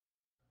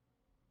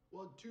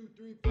One, two,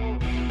 three, four.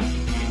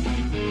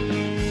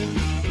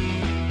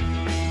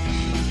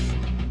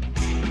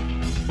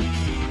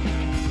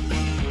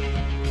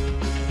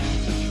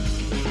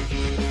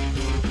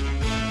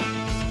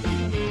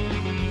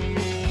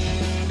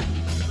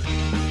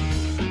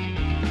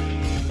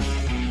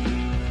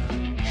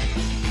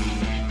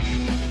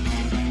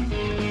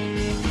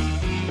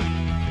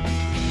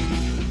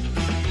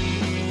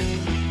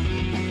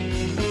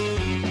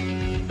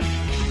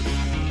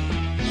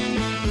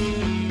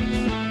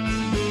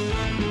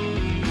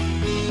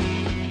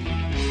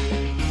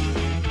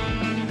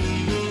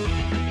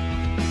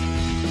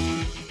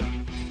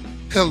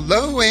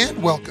 Hello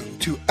and welcome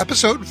to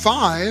episode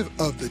 5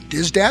 of the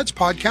DISDads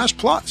Podcast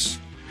Plus.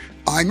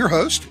 I'm your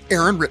host,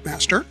 Aaron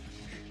Rittmaster,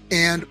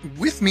 and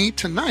with me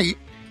tonight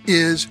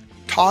is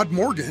Todd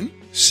Morgan,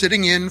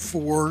 sitting in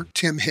for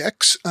Tim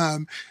Hicks.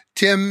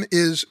 Tim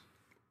is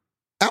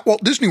at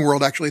Walt Disney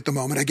World actually at the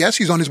moment. I guess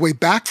he's on his way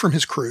back from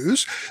his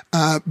cruise,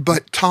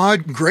 but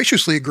Todd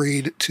graciously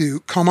agreed to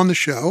come on the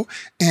show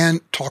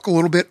and talk a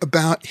little bit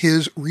about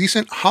his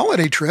recent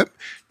holiday trip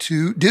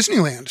to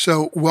Disneyland.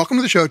 So welcome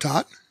to the show,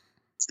 Todd.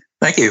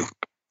 Thank you.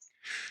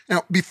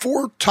 Now,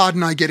 before Todd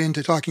and I get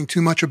into talking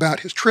too much about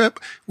his trip,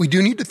 we do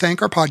need to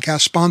thank our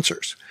podcast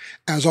sponsors.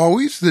 As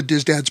always, the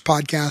DISDads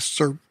podcasts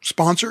are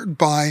sponsored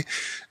by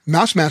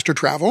Mousemaster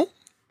Travel,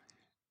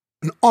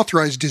 an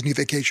authorized Disney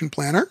vacation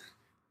planner.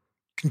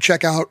 You can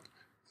check out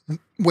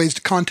ways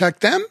to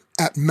contact them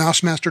at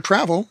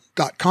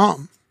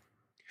mousemastertravel.com.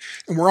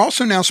 And we're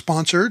also now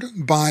sponsored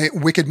by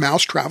Wicked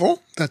Mouse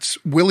Travel. That's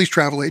Willie's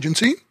travel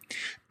agency.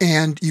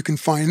 And you can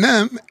find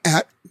them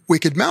at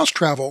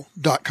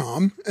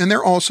wickedmousetravel.com. And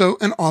they're also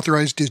an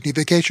authorized Disney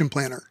vacation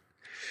planner.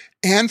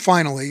 And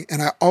finally,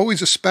 and I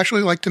always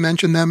especially like to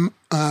mention them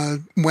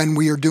when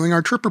we are doing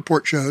our trip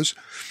report shows,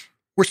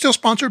 we're still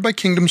sponsored by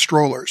Kingdom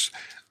Strollers,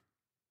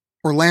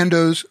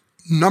 Orlando's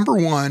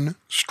 #1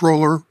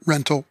 stroller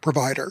rental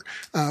provider.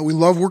 We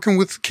love working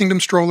with Kingdom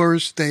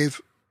Strollers. They've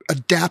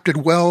adapted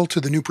well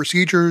to the new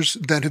procedures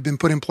that have been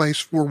put in place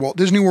for Walt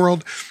Disney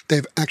World.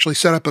 They've actually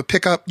set up a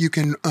pickup. You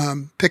can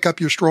pick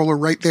up your stroller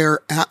right there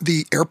at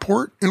the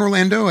airport in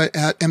Orlando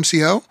at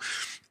MCO,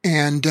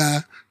 and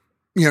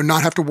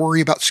not have to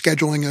worry about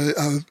scheduling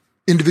a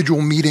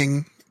individual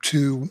meeting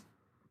to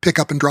pick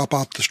up and drop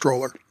off the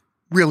stroller.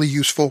 Really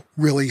useful,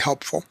 really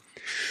helpful.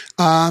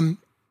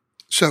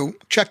 So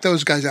check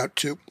those guys out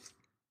too.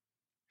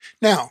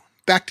 Now,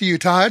 back to you,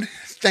 Todd.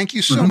 Thank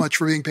you so much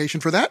for being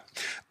patient for that.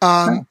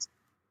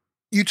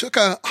 You took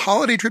a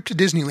holiday trip to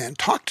Disneyland.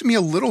 Talk to me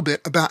a little bit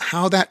about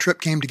how that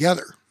trip came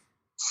together.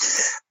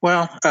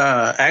 Well,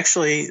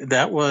 actually,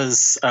 that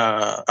was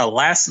a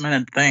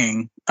last-minute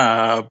thing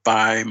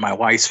by my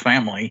wife's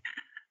family.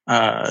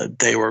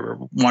 They were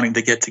wanting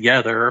to get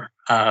together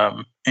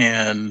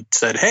and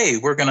said, hey,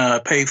 we're going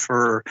to pay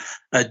for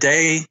a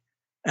day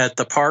at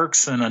the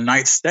parks and a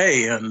night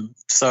stay. And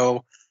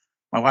so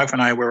my wife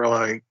and I were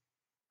like,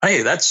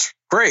 hey, that's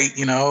great,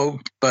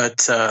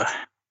 but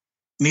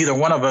neither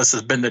one of us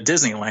has been to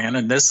Disneyland,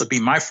 and this would be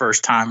my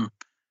first time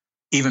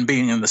even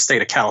being in the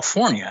state of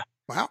California.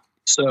 Wow.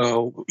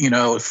 So,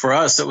 for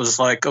us, it was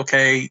like,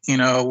 okay,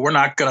 we're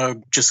not going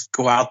to just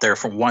go out there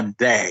for one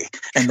day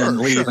and then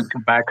leave and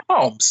come back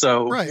home.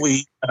 So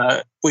we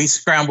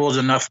scrambled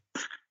enough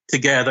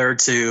together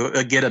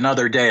to get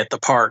another day at the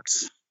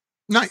parks.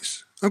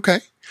 Nice. Okay.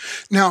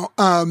 Now,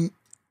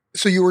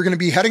 so you were going to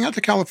be heading out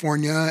to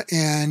California,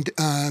 and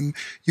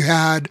you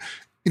had,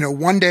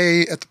 one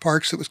day at the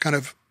parks that was kind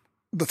of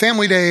the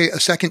family day, a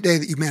second day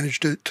that you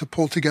managed to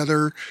pull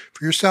together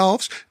for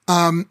yourselves.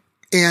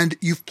 And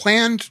you've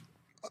planned,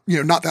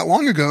 not that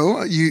long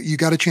ago, you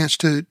got a chance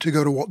to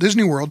go to Walt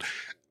Disney World.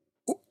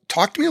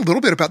 Talk to me a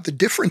little bit about the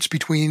difference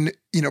between,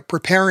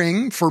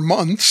 preparing for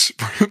months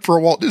for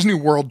a Walt Disney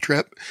World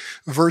trip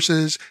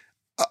versus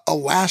a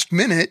last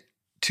minute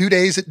 2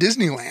 days at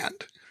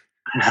Disneyland.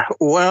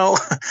 Well,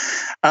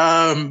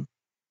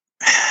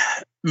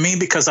 me,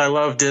 because I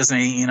love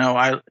Disney,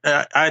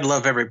 I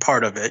love every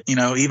part of it,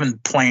 even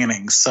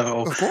planning.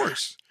 So of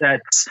course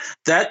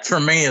that for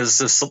me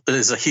is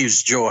a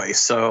huge joy.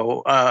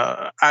 So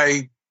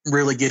I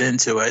really get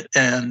into it.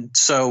 And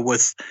so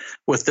with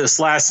this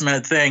last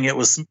minute thing, it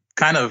was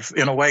kind of,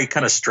 in a way,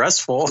 kind of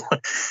stressful,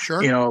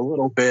 sure. A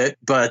little bit,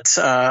 but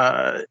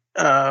it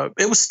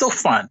was still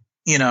fun.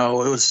 It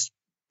was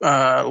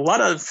a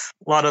lot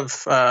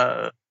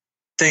of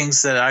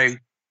things that I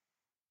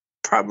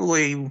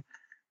probably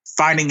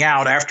finding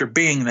out after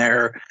being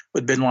there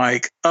would have been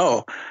like,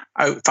 oh,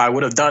 if I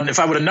would have known this,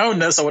 I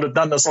would have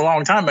done this a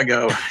long time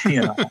ago,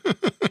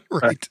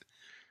 Right.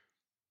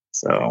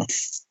 So.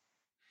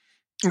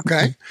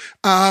 Okay.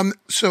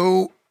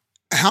 So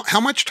how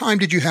much time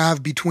did you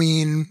have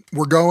between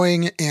we're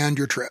going and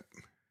your trip?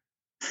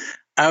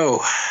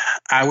 Oh,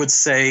 I would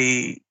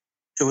say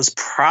it was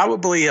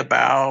probably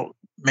about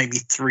maybe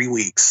 3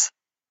 weeks.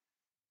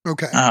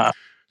 Okay.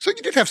 So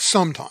you did have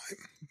some time,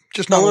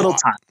 just not a little lot.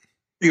 time.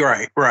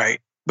 You're right.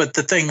 But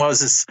the thing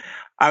was,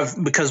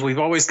 because we've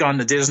always gone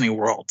to Disney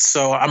World,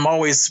 so I'm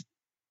always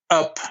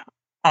up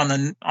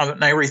on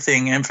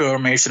everything,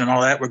 information and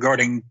all that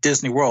regarding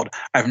Disney World.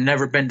 I've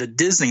never been to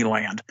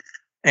Disneyland,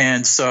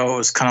 and so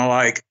it's kind of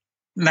like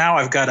now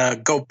I've got to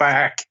go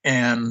back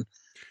and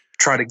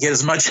try to get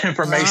as much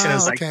information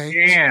as I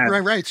can.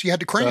 Right. So you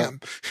had to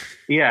cram.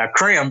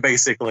 Cram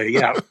basically.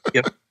 Yeah.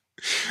 Yep.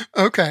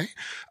 Okay.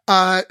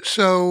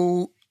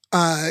 So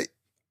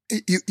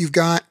you've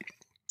got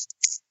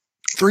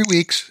 3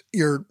 weeks.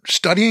 You're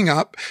studying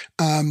up.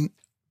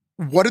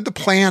 What did the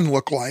plan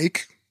look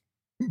like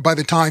by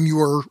the time you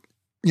were,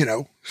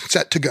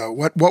 set to go?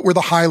 What were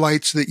the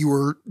highlights that you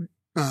were,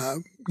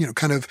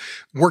 kind of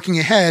working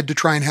ahead to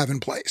try and have in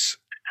place?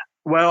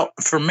 Well,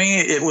 for me,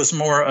 it was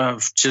more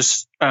of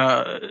just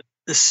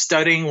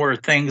studying where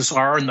things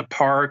are in the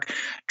park,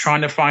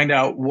 trying to find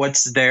out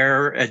what's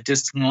there at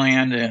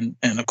Disneyland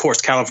and of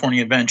course,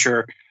 California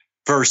Adventure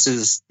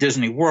versus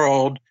Disney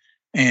World,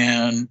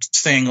 and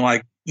seeing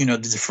like, the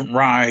different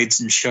rides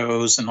and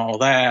shows and all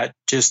that,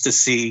 just to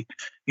see,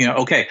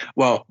 okay,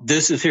 well,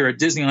 this is here at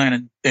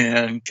Disneyland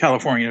and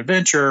California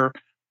Adventure.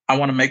 I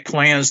want to make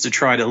plans to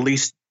try to at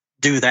least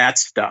do that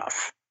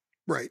stuff.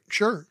 Right.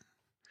 Sure.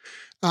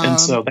 And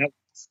so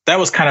that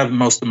was kind of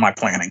most of my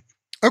planning.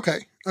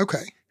 Okay.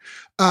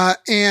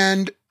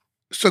 And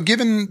so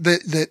given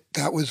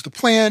that was the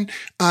plan,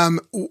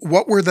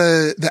 what were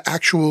the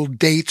actual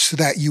dates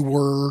that you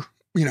were,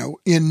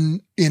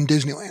 in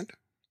Disneyland?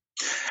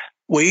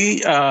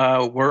 We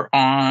were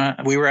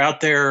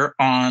out there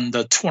on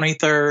the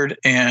 23rd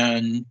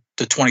and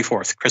the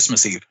 24th,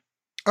 Christmas Eve.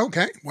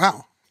 Okay.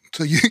 Wow.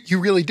 So you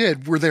really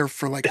were there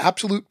for like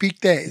absolute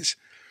peak days.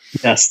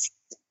 Yes.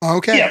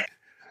 Okay. Yeah.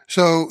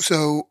 So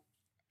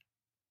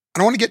I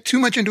don't want to get too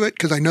much into it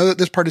because I know that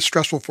this part is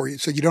stressful for you.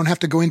 So you don't have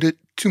to go into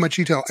too much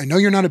detail. I know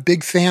you're not a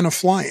big fan of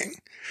flying,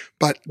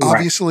 but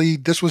obviously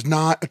this was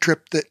not a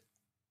trip that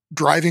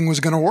driving was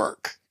going to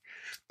work.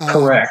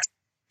 Correct.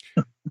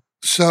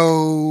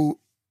 So,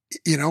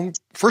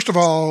 first of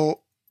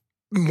all,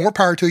 more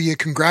power to you.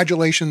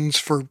 Congratulations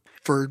for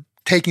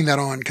taking that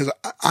on. Cause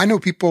I know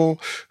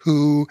people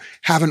who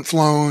haven't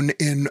flown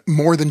in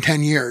more than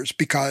 10 years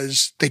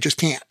because they just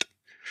can't.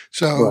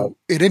 So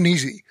It isn't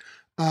easy.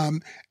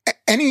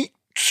 Any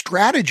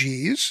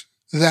strategies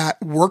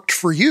that worked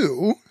for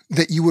you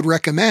that you would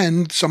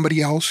recommend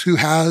somebody else who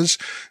has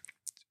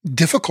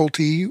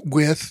difficulty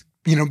with,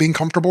 being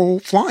comfortable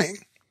flying?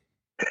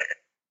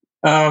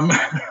 Well,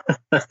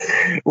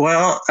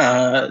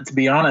 to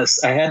be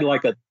honest, I had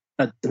like a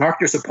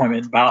doctor's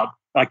appointment about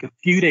like a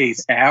few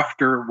days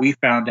after we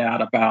found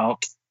out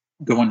about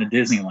going to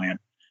Disneyland.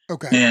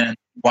 Okay. And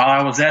while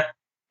I was at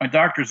my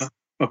doctor's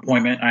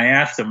appointment, I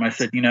asked him, I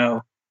said,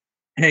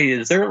 hey,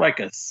 is there like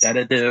a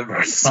sedative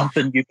or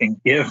something you can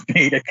give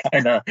me to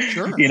kind of,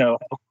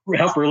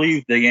 help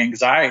relieve the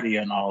anxiety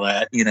and all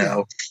that,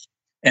 Yeah.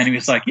 And he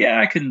was like, yeah,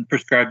 I can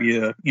prescribe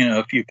you,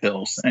 a few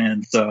pills.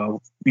 And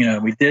so,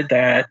 we did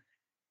that.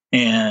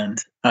 And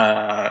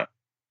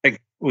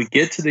we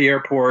get to the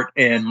airport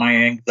and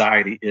my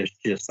anxiety is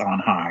just on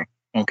high.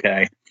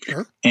 Okay.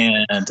 Sure.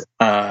 And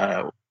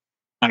I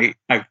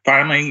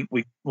finally,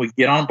 we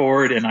get on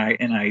board and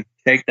I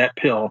take that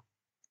pill.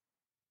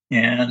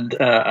 And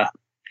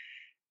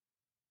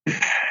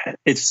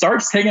it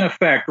starts taking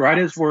effect right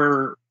as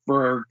we're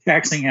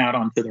taxiing out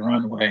onto the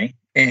runway.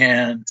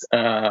 And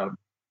I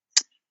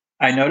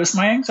noticed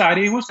my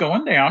anxiety was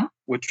going down,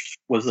 which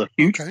was a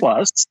huge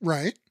plus.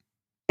 Right.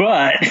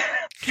 But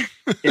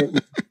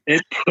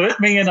it put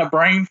me in a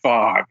brain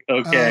fog.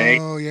 Okay.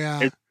 Oh,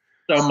 yeah.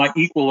 So my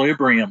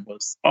equilibrium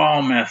was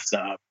all messed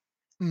up.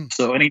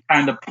 So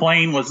anytime the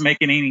plane was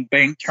making any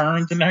bank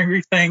turns and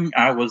everything,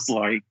 I was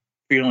like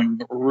feeling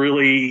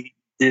really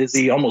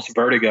dizzy, almost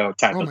vertigo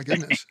type of thing.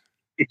 Goodness.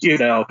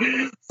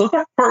 So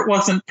that part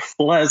wasn't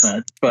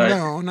pleasant, but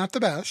no, not the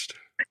best.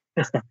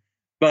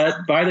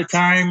 But by the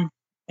time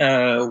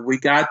we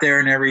got there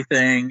and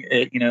everything,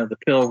 the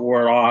pill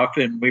wore off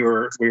and we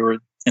were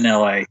in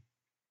LA.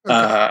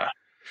 Okay.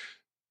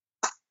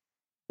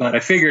 But I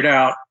figured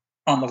out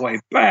on the way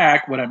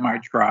back, what I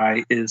might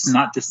try is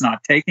not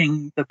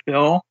taking the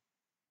pill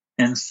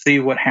and see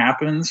what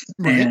happens.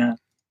 Right. And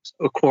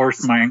of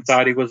course, my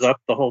anxiety was up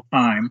the whole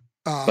time.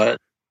 But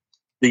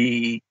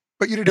you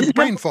didn't have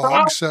brain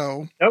fog,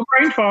 so no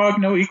brain fog,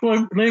 no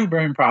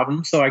equilibrium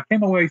problem. So I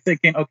came away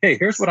thinking, okay,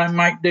 here's what I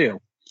might do.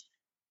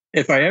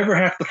 If I ever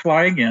have to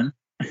fly again,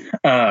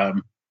 I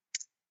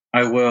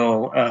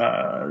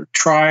will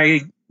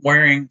try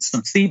wearing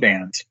some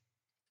C-bands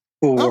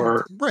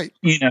for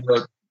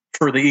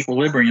for the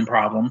equilibrium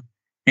problem,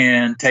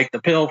 and take the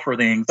pill for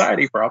the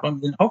anxiety problem,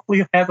 and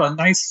hopefully have a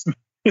nice,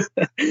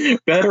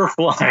 better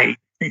flight.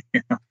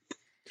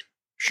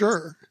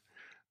 Sure.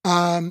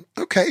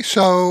 Okay.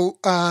 So,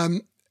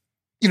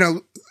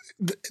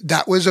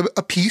 that was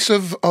a piece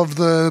of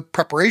the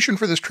preparation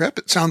for this trip.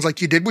 It sounds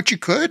like you did what you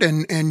could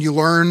and you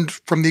learned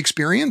from the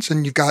experience,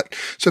 and you've got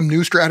some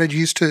new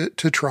strategies to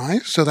try.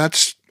 So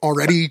that's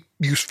already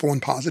useful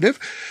and positive.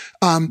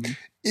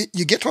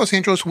 You get to Los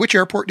Angeles. Which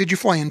airport did you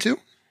fly into?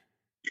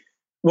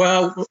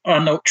 Well,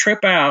 on the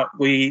trip out,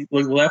 we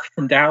left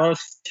from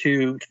Dallas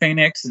to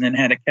Phoenix, and then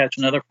had to catch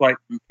another flight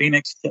from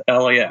Phoenix to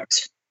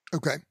LAX.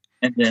 Okay.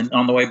 And then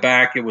on the way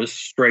back, it was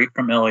straight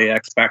from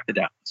LAX back to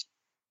Dallas.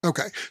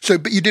 Okay. So,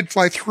 but you did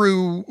fly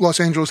through Los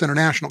Angeles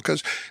International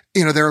because,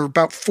 there are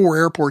about 4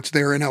 airports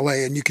there in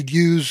LA and you could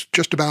use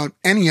just about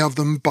any of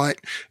them.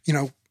 But,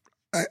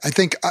 I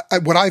think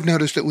what I've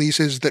noticed at least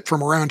is that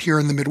from around here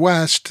in the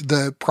Midwest,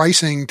 the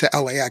pricing to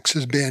LAX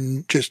has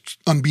been just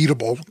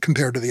unbeatable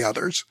compared to the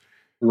others.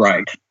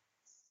 Right.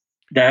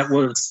 That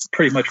was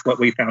pretty much what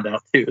we found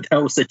out too.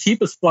 That was the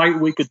cheapest flight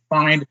we could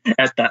find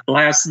at that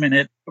last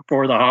minute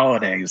before the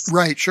holidays.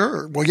 Right.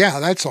 Sure. Well, yeah,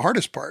 that's the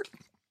hardest part.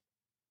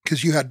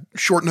 Because you had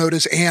short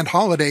notice and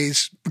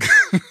holidays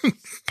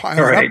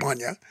piling up on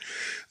you.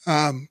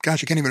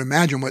 Gosh, I can't even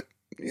imagine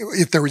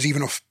if there was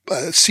even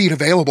a seat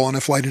available on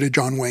a flight to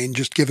John Wayne,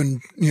 just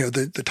given,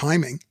 the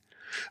timing.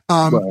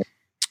 Right.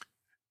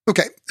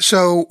 Okay.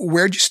 So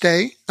where'd you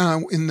stay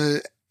in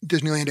the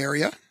Disneyland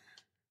area?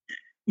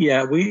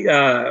 Yeah,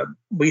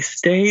 we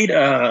stayed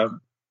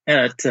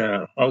at,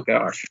 oh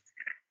gosh,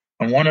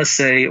 I want to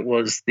say it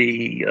was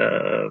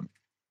the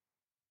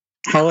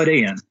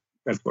Holiday Inn.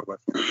 That's what it was.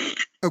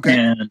 Okay.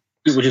 And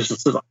it was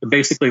just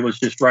basically was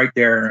just right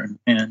there,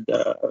 and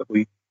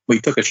we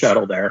took a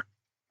shuttle there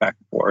back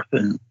and forth,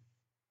 and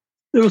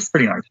it was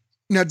pretty nice.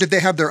 Now, did they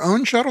have their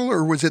own shuttle,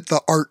 or was it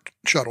the ART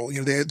shuttle?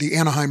 The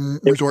Anaheim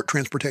Resort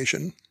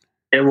Transportation.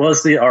 It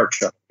was the ART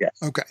shuttle. Yes.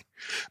 Okay.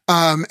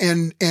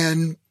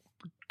 And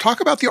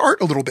talk about the ART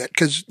a little bit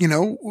because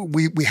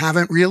we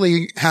haven't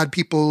really had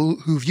people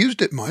who've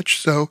used it much.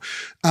 So,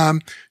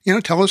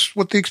 tell us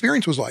what the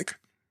experience was like.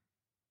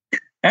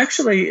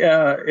 Actually,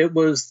 it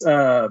was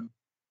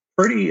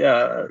pretty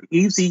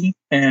easy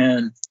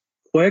and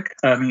quick.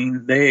 I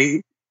mean,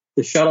 the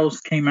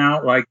shuttles came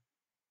out like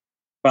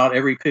about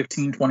every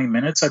 15, 20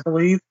 minutes, I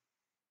believe.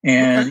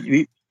 And,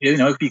 Okay.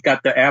 If you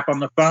got the app on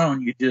the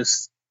phone, you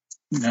just,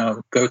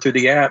 go through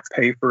the app,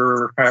 pay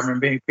for however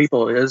many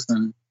people it is,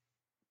 and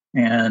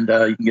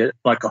you can get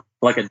like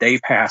a day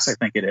pass, I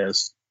think it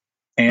is.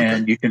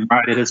 And you can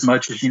ride it as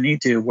much as you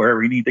need to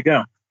wherever you need to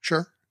go.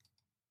 Sure.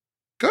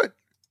 Good.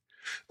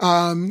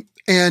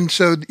 And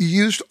so you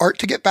used ART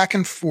to get back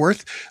and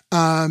forth.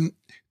 The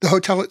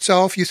hotel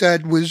itself, you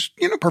said, was,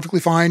 perfectly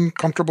fine,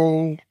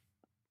 comfortable.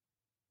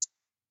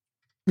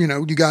 You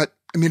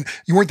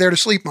weren't there to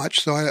sleep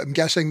much. So I'm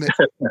guessing that.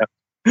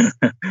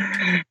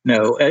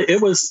 No,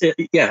 it was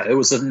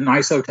a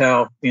nice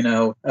hotel.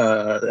 In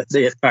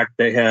fact,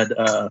 they had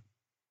a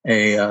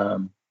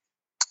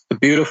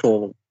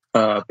beautiful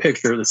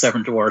picture of the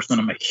Seven Dwarfs,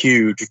 and I'm a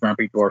huge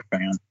Grumpy Dwarf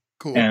fan.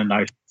 Cool. And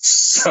I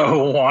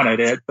so wanted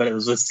it, but it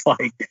was just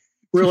like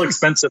real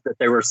expensive that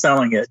they were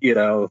selling it,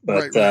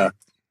 But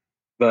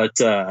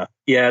right.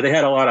 Yeah, they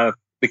had a lot of,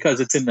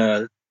 because it's in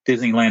the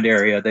Disneyland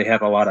area, they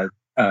have a lot of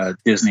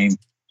Disney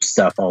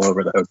stuff all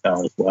over the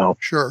hotel as well.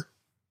 Sure.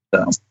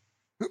 So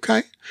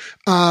okay.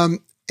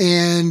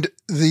 And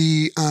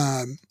the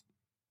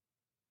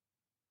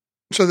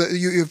so that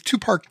you have 2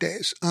 park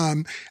days.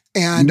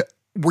 And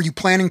were you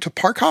planning to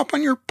park hop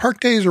on your park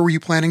days, or were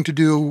you planning to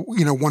do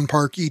 1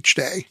 park each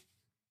day?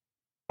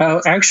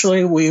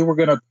 Actually, we were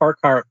going to park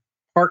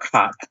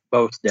hop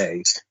both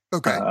days.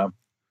 Okay.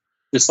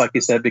 Just like you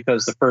said,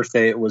 because the first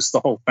day it was the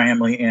whole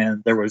family,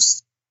 and there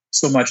was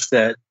so much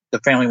that the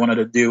family wanted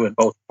to do in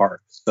both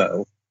parks.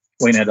 So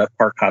we ended up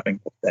park hopping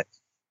both days.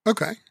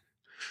 Okay.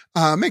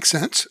 Makes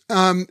sense.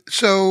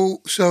 So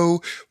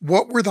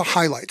what were the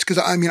highlights? Because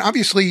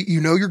obviously,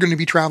 you're going to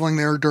be traveling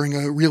there during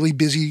a really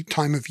busy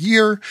time of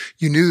year.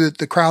 You knew that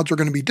the crowds were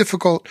going to be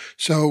difficult.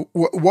 So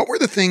what were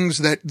the things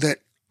that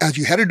as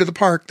you headed to the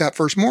park that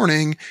first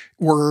morning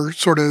were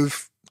sort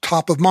of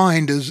top of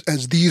mind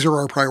as these are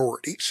our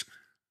priorities?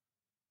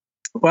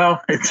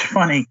 Well, it's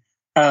funny.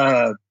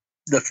 The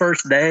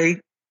first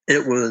day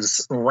it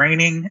was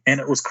raining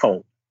and it was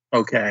cold.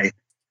 Okay.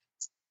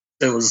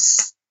 It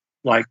was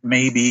like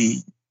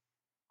maybe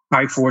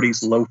high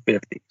 40s, low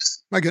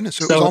 50s. My goodness.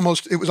 So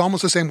it was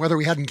almost the same weather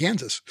we had in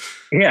Kansas.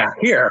 Yeah.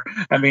 Here.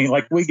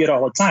 Like we get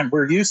all the time.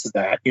 We're used to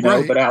that,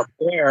 right. But out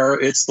there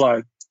it's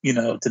like,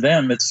 to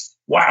them it's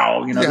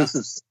wow, This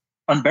is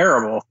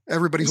unbearable.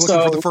 Everybody's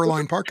looking for the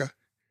fur-lined parka.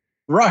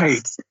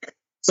 Right.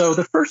 So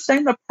the first day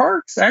in the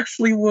parks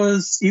actually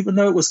was, even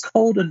though it was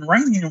cold and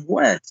rainy and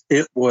wet,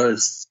 it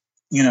was,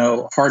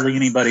 hardly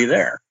anybody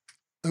there.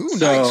 Ooh,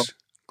 so, nice.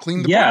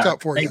 Cleaned the parks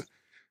out for you.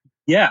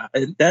 Yeah,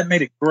 that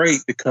made it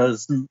great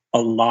because a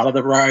lot of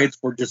the rides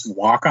were just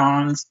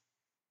walk-ons,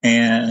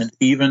 and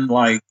even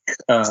like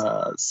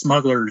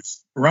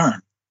Smuggler's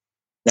Run.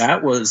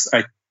 That was,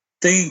 I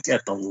think,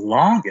 at the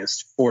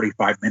longest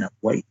 45-minute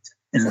wait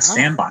in the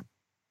standby.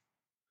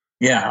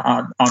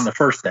 Yeah, on the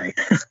first day.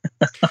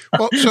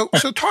 Well,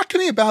 so talk to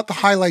me about the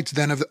highlights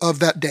then of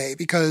that day,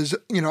 because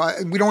we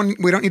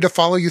don't need to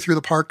follow you through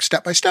the park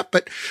step by step,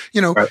 but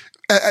right.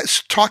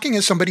 Talking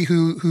as somebody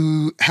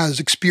who has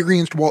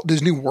experienced Walt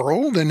Disney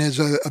World and is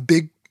a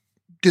big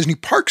Disney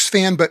Parks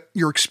fan, but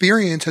your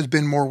experience has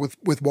been more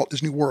with Walt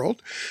Disney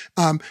World.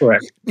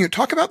 Correct.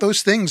 Talk about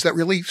those things that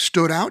really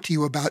stood out to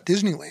you about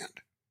Disneyland.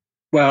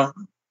 Well,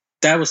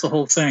 that was the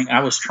whole thing.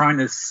 I was trying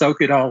to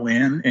soak it all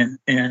in,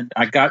 and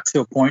I got to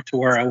a point to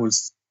where I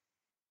was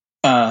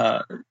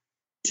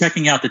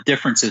checking out the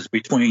differences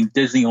between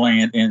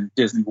Disneyland and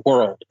Disney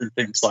World and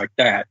things like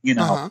that,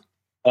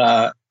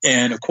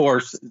 and of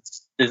course,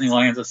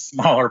 Disneyland's a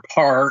smaller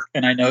park,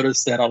 and I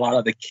noticed that a lot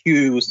of the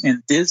queues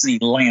in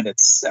Disneyland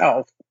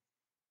itself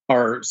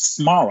are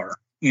smaller,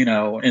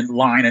 in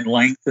line and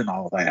length and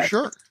all that.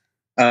 Sure.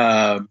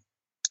 The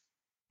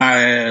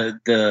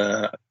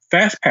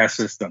Fast Pass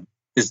system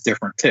is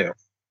different too.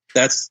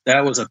 That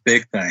was a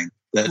big thing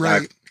that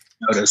I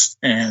noticed,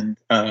 and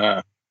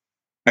I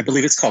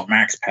believe it's called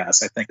Max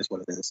Pass, I think is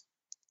what it is.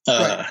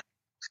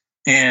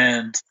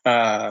 And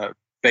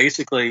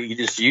basically, you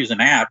just use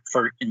an app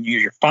and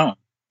use your phone,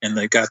 and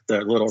they got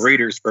the little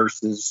readers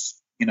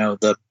versus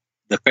the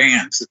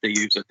fans that they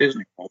use at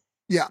Disney World.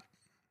 Yeah.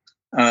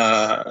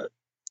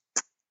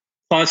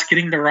 Plus,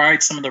 getting to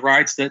ride some of the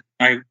rides that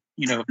I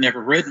have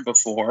never ridden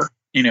before.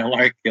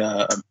 Like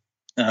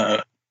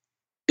the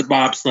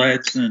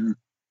bobsleds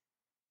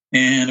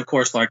and of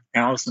course like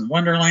Alice in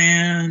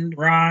Wonderland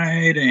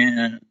ride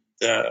and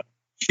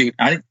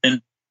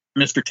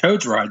Mr.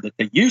 Toad's ride that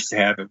they used to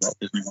have at Walt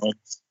Disney World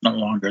is no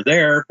longer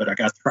there, but I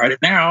got to ride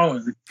it now,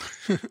 and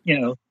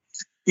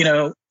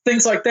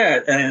things like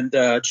that.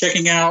 And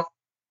checking out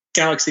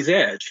Galaxy's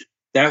Edge,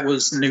 that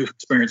was a new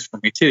experience for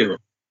me too.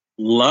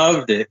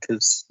 Loved it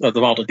because of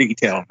all the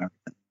detail and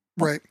everything.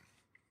 Right.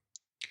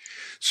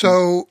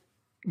 So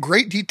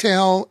great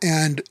detail,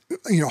 and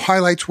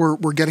highlights we're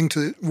getting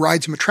to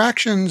ride some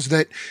attractions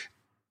that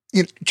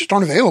just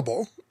aren't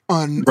available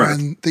on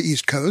the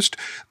East Coast.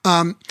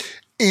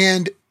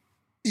 And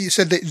you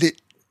said that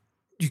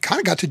you kind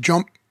of got to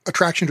jump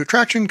attraction to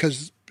attraction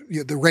because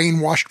the rain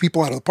washed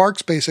people out of the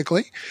parks,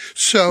 basically.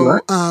 So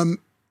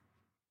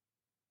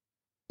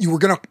you were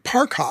going to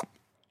park hop.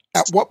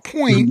 At what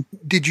point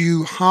did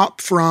you hop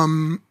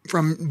from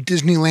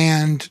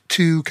Disneyland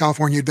to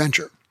California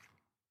Adventure?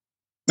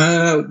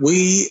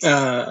 We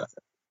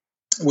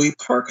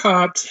park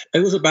hopped. It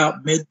was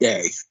about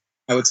midday,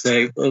 I would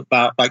say,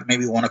 about like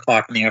maybe 1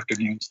 o'clock in the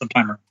afternoon,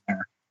 sometime around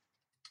there,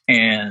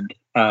 and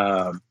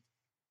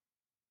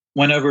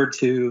went over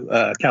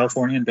to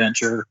California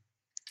Adventure.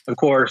 Of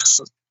course,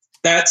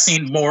 that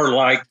seemed more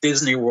like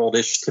Disney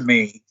World-ish to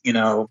me,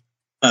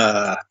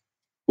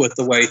 with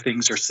the way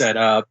things are set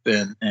up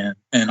and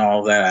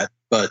all that.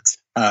 But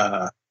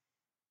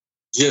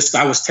just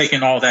I was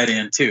taking all that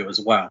in too, as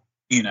well.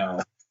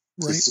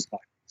 Just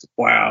like,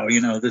 wow,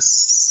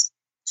 this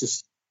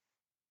just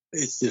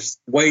it's just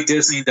the way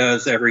Disney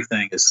does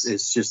everything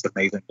is just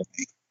amazing to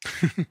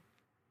me.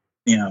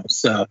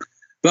 So,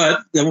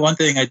 but the one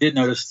thing I did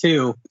notice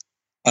too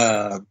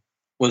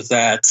was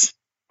that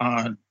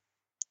on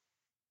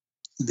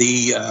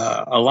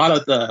a lot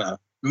of the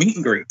meet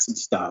and greets and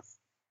stuff,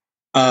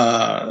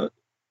 they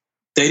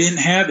didn't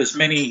have as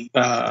many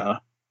photo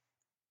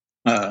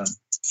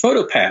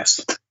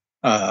pass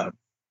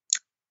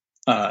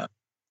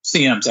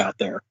CMs out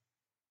there.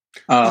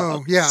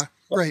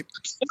 Right.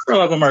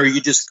 Several of them are you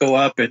just go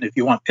up, and if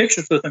you want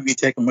pictures with them, you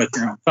take them with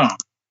your own phone.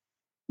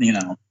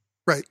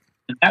 Right.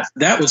 And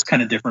that was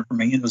kind of different for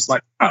me, and was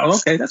like, oh,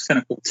 okay, that's kind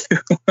of cool too.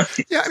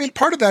 Yeah, I mean,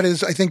 part of that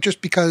is I think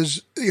just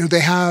because they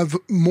have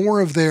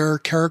more of their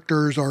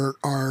characters are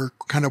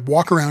kind of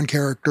walk around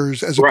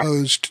characters as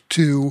opposed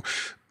to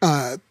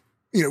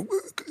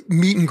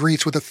meet and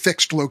greets with a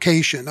fixed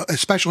location,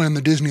 especially on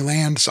the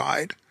Disneyland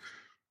side.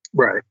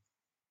 Right.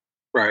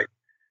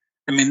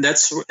 I mean,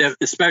 that's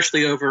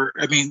especially over.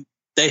 I mean,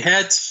 they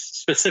had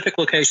specific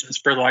locations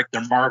for like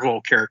their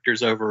Marvel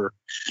characters over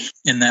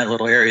in that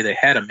little area they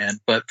had them in,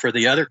 but for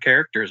the other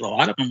characters, a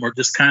lot of them were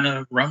just kind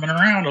of roaming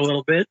around a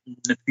little bit.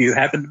 If you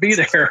happen to be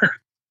there.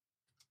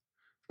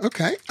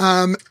 Okay.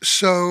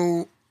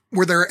 So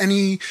were there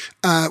any?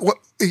 What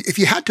if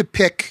you had to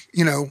pick?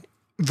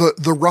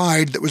 The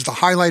ride that was the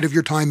highlight of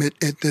your time in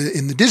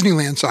the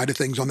Disneyland side of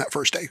things on that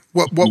first day.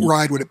 What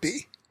ride would it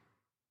be?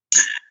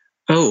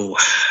 Oh,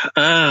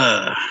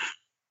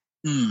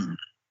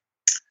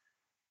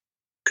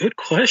 good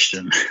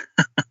question.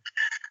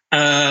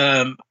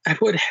 I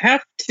would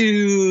have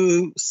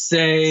to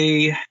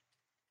say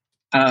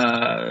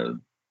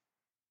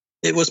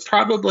it was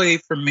probably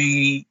for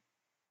me.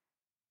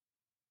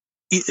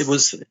 It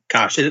was,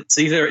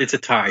 it's a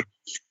tie.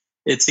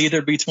 It's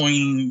either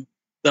between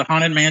the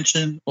Haunted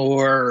Mansion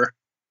or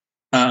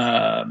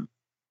the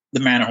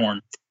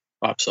Matterhorn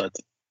bobsled.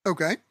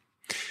 Okay.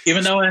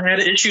 Even though I had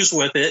issues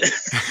with it.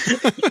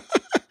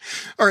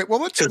 All right.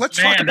 Well, let's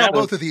talk about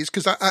both of these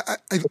because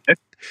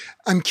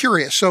I'm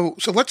curious. So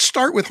let's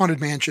start with Haunted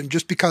Mansion,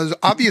 just because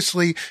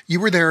obviously you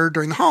were there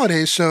during the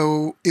holidays,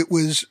 so it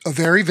was a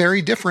very,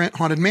 very different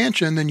Haunted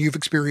Mansion than you've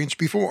experienced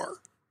before.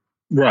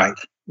 Right.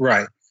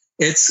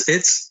 It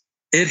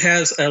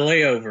has a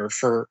layover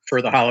for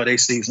the holiday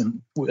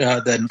season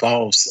that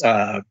involves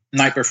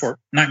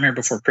Nightmare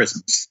Before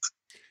Christmas,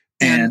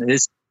 and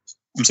it's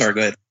I'm sorry,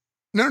 go ahead.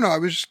 No,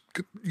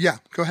 yeah,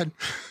 go ahead.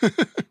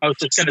 I was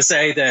just going to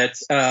say that,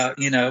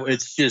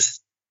 it's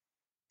just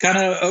kind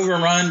of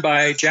overrun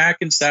by Jack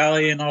and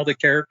Sally and all the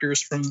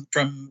characters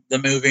from the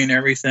movie and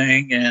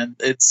everything. And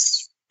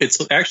it's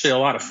actually a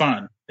lot of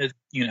fun.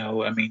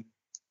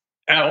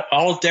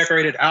 All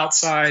decorated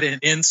outside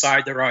and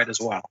inside the ride as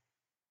well.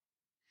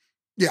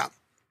 Yeah.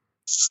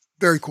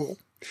 Very cool.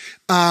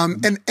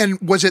 And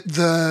was it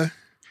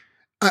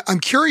I'm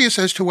curious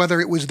as to whether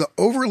it was the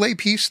overlay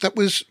piece that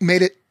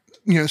made it,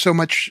 so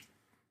much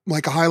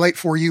like a highlight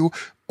for you,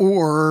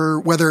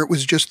 or whether it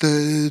was just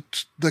the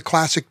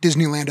classic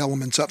Disneyland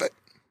elements of it.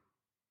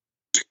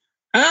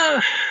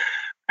 I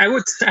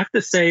would have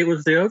to say it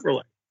was the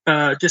overlay,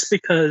 just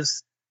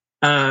because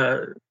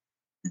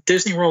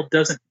Disney World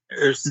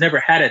there's never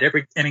had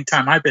it any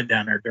time I've been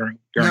down there during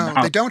No,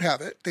 they don't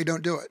have it. They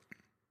don't do it.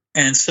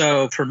 And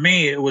so for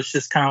me, it was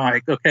just kind of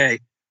like, okay,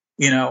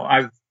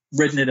 I've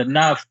ridden it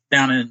enough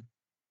down in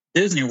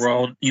Disney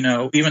World,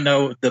 even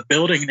though the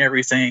building and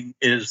everything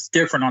is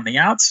different on the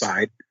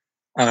outside,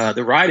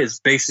 the ride is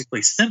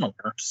basically similar.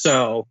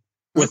 So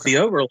with the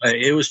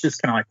overlay, it was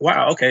just kind of like,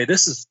 wow, okay,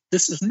 this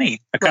is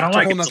neat. I kind of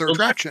like it. It's a whole nother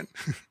attraction.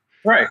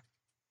 Right.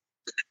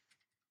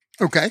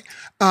 Okay.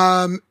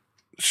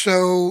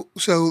 So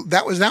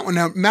that was that one.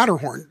 Now,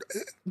 Matterhorn.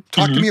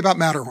 Talk to me about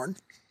Matterhorn.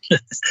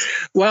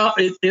 Well,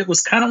 it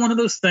was kind of one of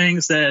those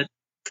things that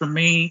for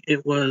me,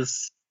 it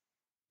was,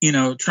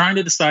 trying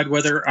to decide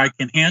whether I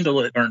can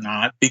handle it or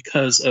not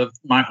because of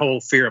my whole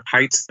fear of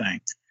heights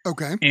thing.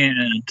 Okay.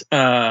 And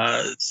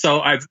so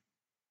I've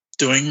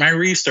doing my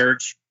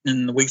research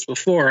in the weeks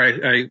before,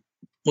 I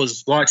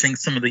was watching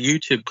some of the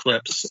YouTube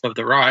clips of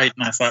the ride,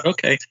 and I thought,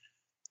 okay,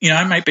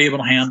 I might be able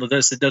to handle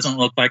this. It doesn't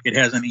look like it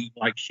has any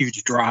like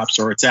huge drops,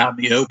 or it's out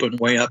in the open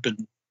way up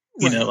and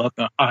up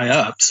high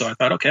up. So I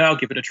thought, okay, I'll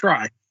give it a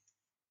try.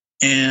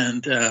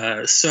 And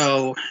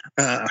so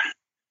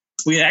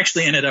we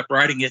actually ended up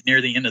riding it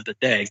near the end of the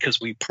day because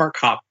we park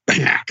hopped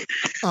back.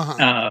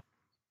 Uh-huh.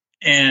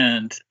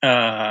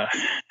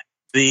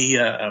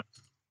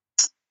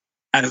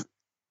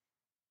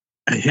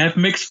 I have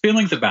mixed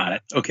feelings about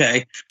it.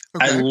 Okay.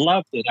 I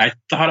loved it. I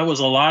thought it was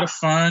a lot of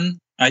fun.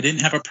 I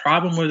didn't have a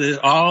problem with it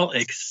at all,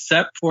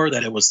 except for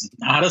that it was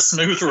not a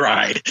smooth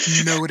ride.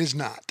 No, it is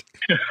not.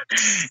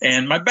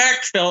 And my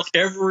back felt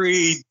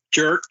every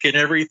jerk and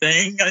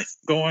everything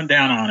going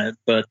down on it,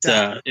 but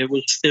it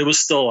was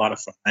still a lot of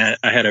fun.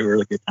 I had a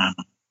really good time.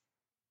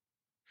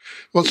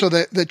 Well, so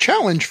the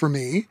challenge for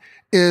me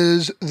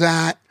is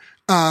that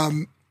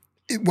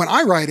when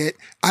I ride it,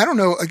 I don't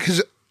know,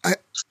 because I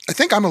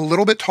think I'm a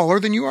little bit taller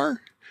than you are.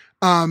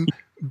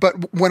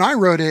 But when I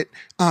rode it,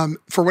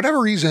 for whatever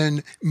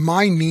reason,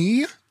 my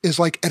knee is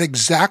like at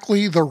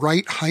exactly the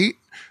right height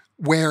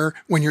where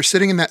when you're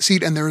sitting in that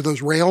seat and there are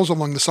those rails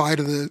along the side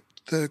of the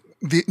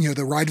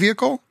ride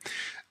vehicle,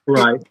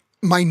 right?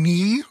 My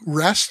knee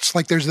rests,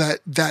 like there's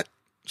that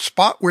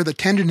spot where the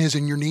tendon is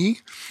in your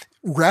knee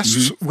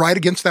rests right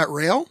against that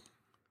rail.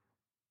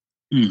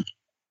 Mm.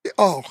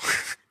 Oh,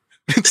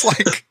 it's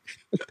like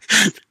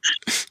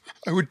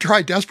I would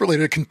try desperately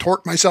to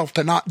contort myself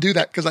to not do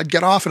that because I'd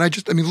get off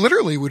and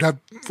literally would have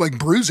like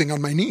bruising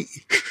on my knee.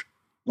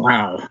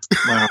 Wow.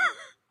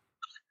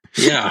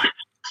 Yeah.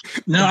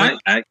 No,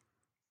 I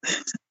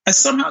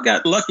somehow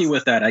got lucky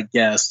with that, I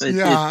guess.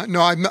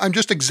 I'm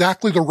just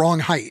exactly the wrong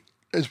height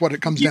is what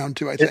it comes down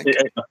to, I think.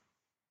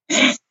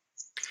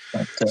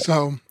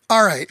 So,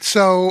 all right.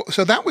 So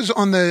that was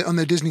on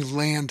the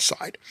Disneyland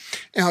side.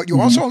 Now you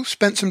also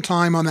spent some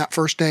time on that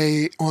first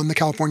day on the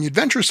California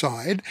Adventure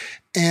side,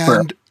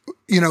 and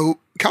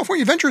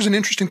California Adventure is an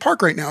interesting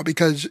park right now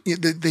because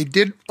they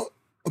did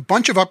a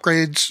bunch of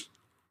upgrades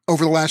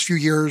over the last few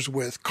years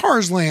with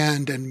Cars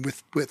Land and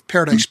with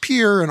Paradise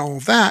Pier and all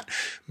of that,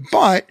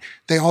 but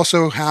they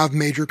also have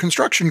major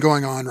construction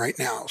going on right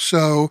now.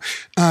 So,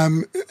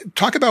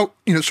 talk about,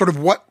 sort of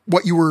what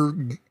you were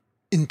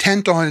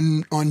intent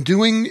on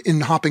doing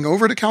in hopping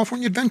over to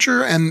California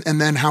Adventure and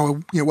then how,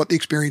 what the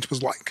experience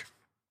was like.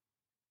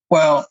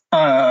 Well,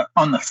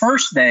 on the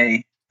first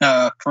day,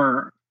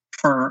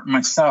 for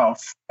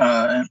myself,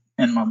 and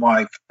my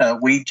wife,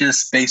 we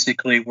just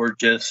basically were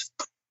just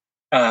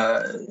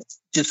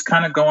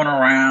kind of going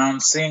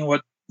around, seeing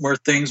where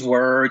things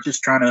were,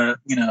 just trying to,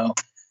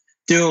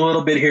 do a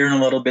little bit here and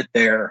a little bit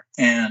there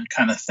and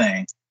kind of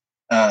thing.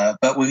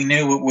 But we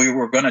knew we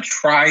were going to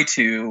try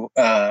to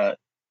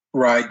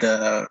ride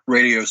the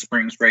Radio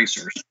Springs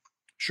Racers.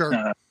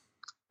 Sure.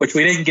 Which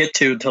we didn't get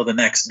to until the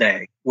next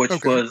day,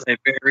 which was a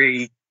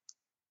very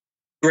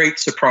great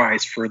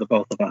surprise for the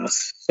both of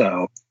us.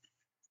 So,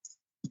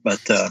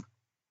 but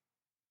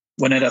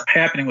what ended up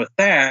happening with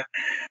that,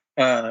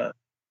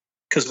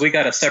 because we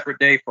got a separate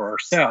day for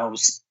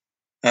ourselves,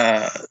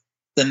 the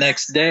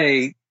next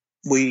day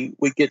we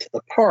get to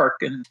the park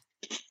and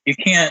you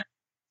can't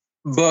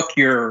book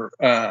your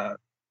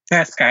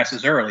fast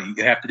passes early.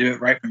 You have to do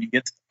it right when you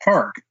get to the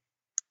park.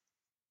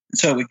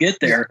 So we get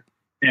there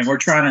and we're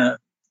trying to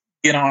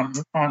get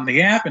on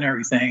the app and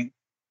everything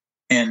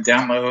and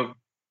download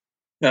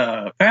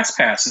fast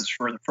passes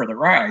for the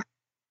ride.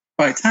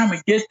 by the time we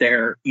get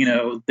there,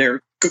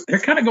 they're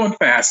kind of going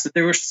fast, but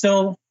there were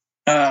still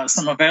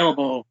some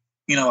available,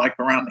 like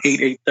around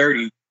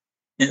 8:30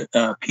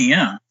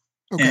 p.m.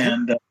 Okay.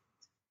 And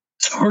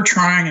so we're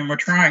trying,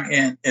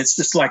 and it's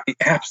just like the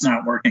app's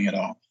not working at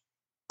all.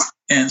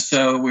 And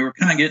so we were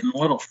kind of getting a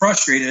little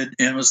frustrated,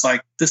 and it was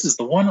like, this is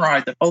the one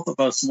ride that both of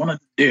us wanted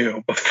to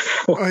do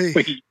before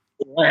we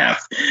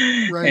left.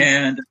 Right.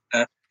 And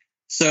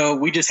so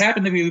we just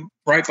happened to be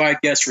right by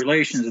guest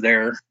relations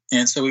there.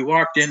 And so we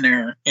walked in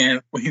there,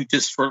 and we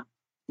just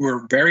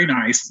were very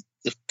nice.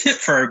 The tip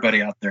for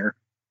everybody out there: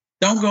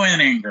 don't go in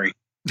angry.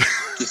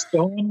 Just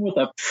go in with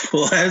a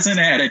pleasant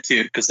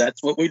attitude, because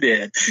that's what we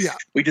did. Yeah,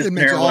 we just it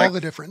makes all the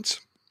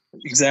difference.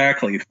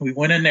 Exactly. We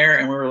went in there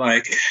and we were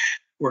like,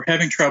 we're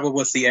having trouble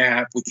with the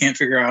app. We can't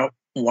figure out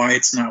why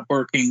it's not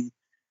working.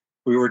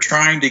 We were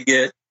trying to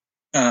get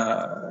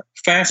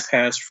Fast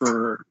Pass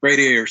for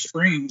Radiator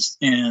Springs,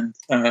 and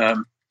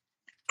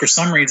for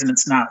some reason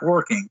it's not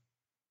working.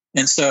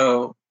 And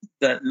so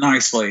that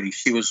nice lady,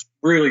 she was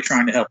really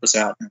trying to help us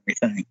out and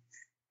everything.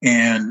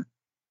 And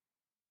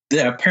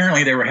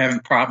apparently they were having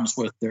problems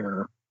with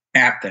their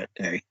app that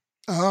day.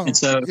 Oh, and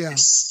so, yeah.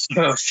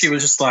 So she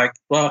was just like,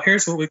 well,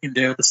 here's what we can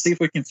do. Let's see if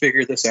we can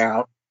figure this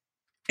out.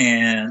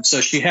 And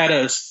so she had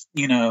us,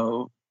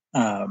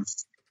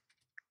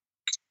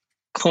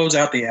 close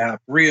out the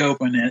app,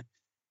 reopen it,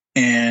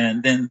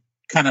 and then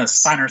kind of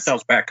sign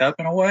ourselves back up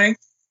in a way.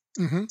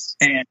 Mm-hmm.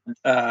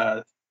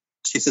 And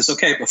she says,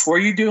 okay, before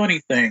you do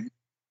anything,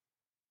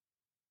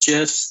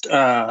 just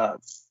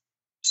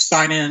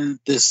sign in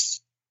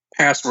this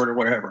password or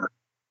whatever.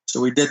 So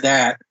we did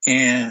that,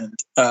 and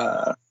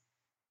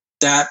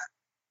that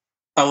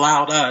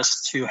allowed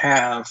us to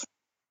have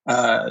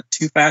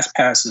 2 fast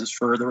passes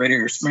for the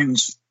Radiator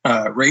Springs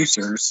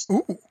racers.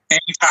 Ooh.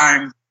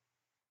 Anytime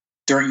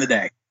during the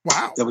day.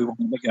 Wow. That we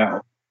wanted to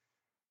go.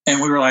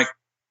 And we were like,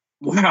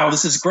 wow,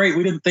 this is great.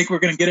 We didn't think we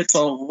were going to get it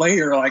till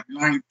later, like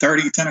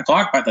 9:30, 10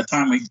 o'clock by the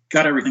time we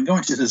got everything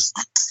going. She says,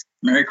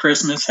 Merry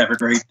Christmas. Have a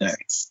great day.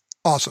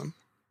 Awesome.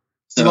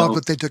 So, love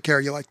that they took care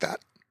of you like that.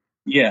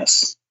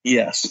 Yes.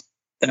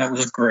 That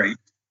was great.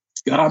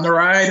 Got on the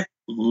ride.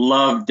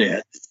 Loved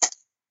it.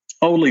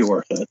 Totally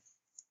worth it.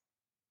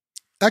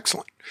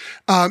 Excellent.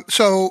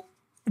 So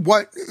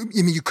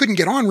you couldn't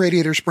get on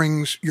Radiator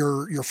Springs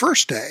your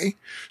first day.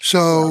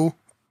 So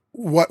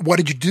what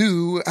did you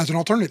do as an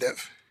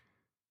alternative?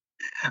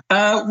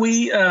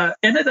 We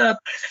ended up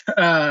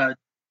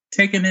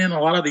taking in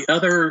a lot of the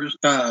other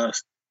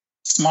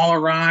smaller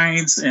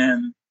rides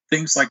and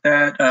things like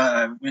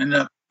that. We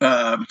ended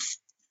up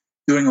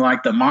doing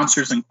like the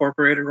Monsters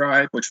Incorporated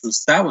ride,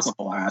 that was a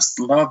blast.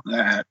 Loved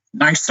that.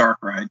 Nice dark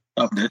ride.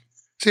 Loved it.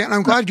 See, and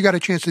I'm glad you got a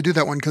chance to do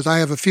that one, because I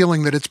have a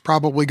feeling that it's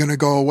probably going to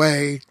go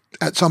away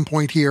at some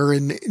point here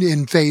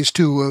in phase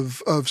 2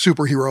 of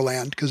Superhero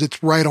Land, because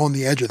it's right on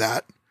the edge of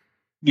that.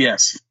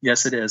 Yes,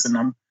 it is, and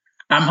I'm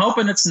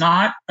hoping it's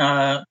not,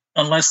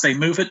 unless they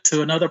move it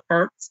to another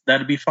park.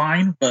 That'd be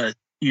fine. But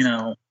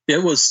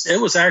it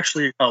was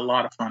actually a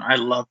lot of fun. I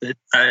loved it.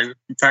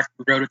 In fact,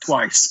 we rode it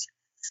twice.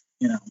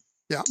 Yeah.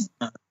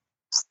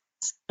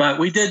 But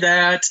we did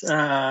that.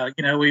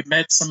 We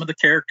met some of the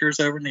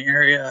characters over in the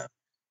area.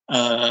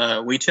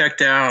 We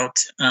checked out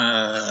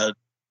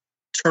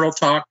Turtle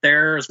Talk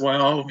there as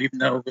well, even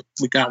though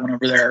we got one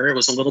over there. It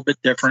was a little bit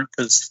different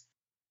because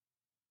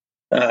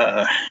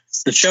the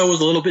show was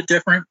a little bit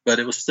different, but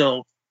it was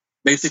still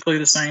basically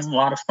the same. A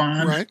lot of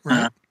fun.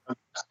 Right.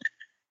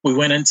 We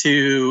went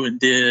into and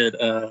did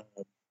the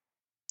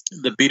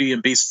Beauty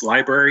and Beast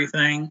library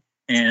thing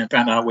and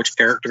found out which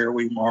character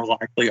we more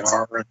likely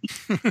are.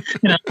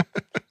 And,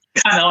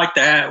 kind of like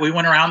that. We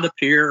went around the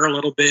pier a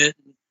little bit.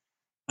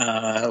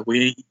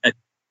 We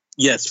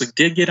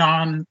did get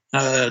on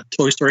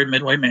Toy Story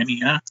Midway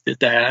Mania. Did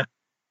that.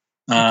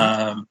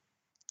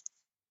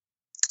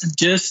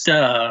 Just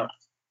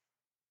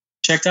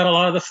checked out a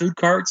lot of the food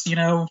carts.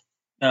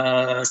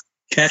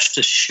 Catch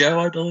the Show,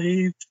 I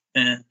believe,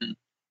 and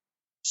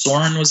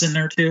Soren was in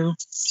there too.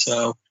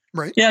 So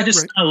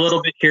just a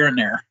little bit here and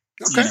there.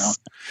 Okay.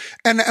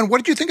 And what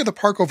did you think of the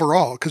park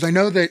overall? Because I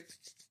know that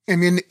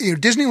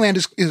Disneyland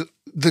is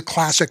the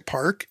classic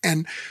park,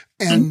 and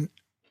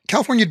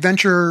California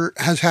Adventure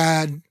has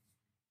had,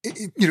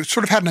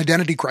 sort of had an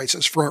identity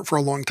crisis for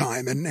a long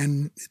time.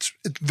 And it's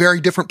a very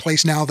different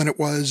place now than it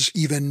was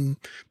even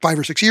 5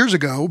 or 6 years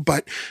ago.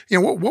 But,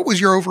 what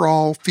was your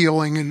overall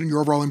feeling and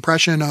your overall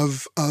impression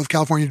of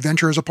California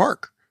Adventure as a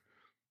park?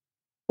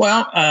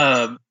 Well,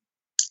 I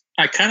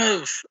kind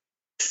of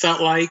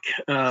felt like,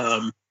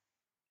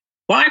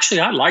 actually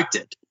I liked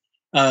it.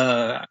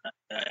 I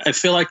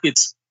feel like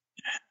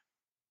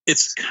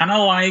it's kind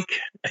of like,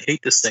 I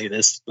hate to say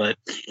this, but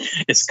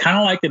it's kind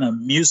of like an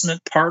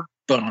amusement park,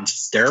 but on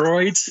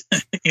steroids.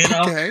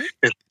 Okay.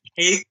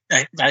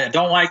 I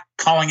don't like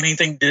calling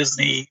anything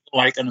Disney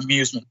like an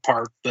amusement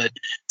park, but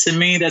to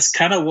me, that's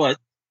kind of what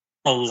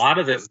a lot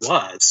of it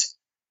was.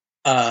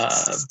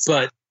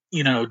 But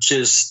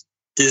just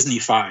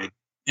Disney-fied,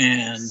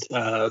 and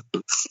I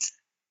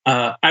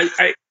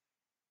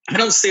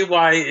don't see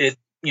why it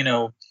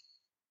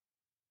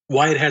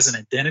why it has an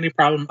identity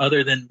problem,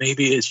 other than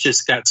maybe it's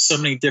just got so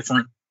many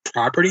different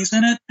properties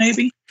in it,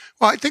 maybe.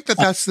 Well, I think that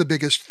that's the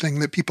biggest thing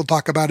that people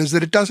talk about, is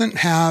that it doesn't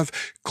have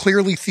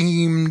clearly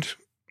themed,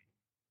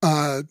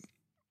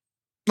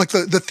 like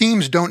the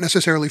themes don't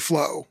necessarily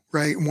flow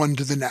right one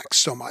to the next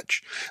so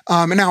much.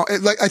 And now,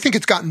 I think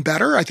it's gotten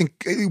better. I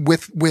think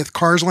with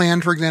Cars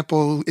Land, for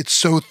example, it's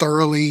so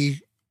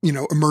thoroughly,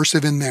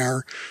 immersive in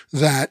there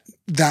that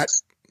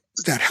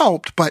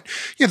helped. But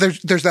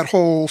there's that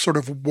whole sort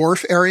of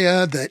wharf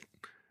area that,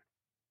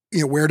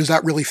 where does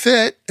that really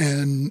fit,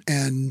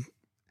 and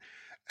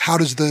how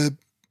does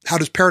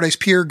Paradise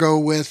Pier go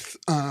with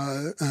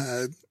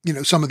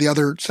some of the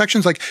other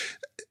sections? Like,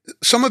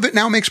 some of it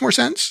now makes more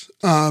sense.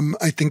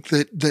 I think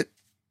that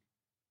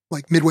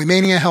like Midway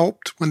Mania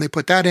helped when they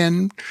put that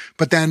in,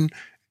 but then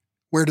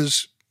where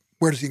does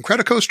the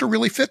Incredicoaster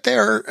really fit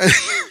there? I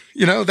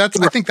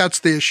think that's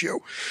the issue.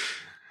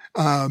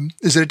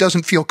 Is that it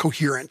doesn't feel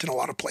coherent in a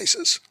lot of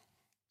places.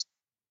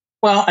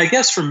 Well, I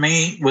guess for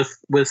me with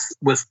the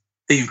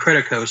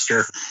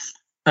Incredicoaster,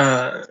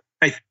 I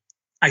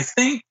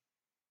think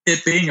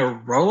it being a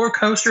roller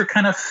coaster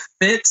kind of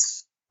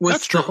fits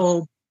with the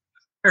whole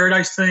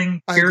Paradise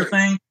thing, Pier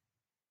thing.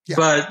 Yeah.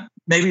 But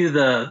maybe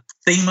the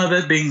theme of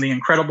it being the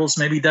Incredibles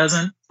maybe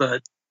doesn't.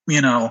 But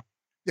yeah,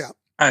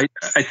 I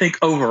think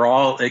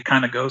overall it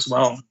kind of goes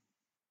well.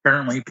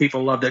 Apparently,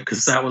 people loved it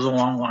because that was a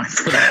long line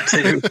for that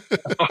too.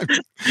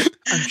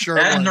 I'm sure.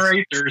 That and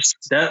the Racers,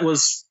 that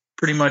was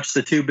pretty much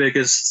the two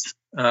biggest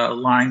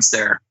lines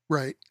there.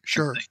 Right.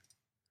 Sure.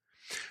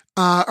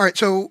 All right.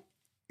 So,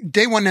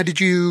 day one. Now,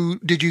 did you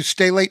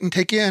stay late and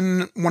take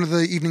in one of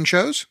the evening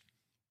shows?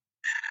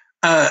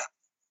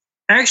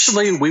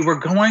 Actually, we were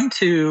going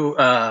to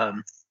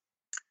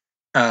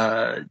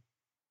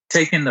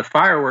take in the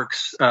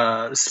fireworks,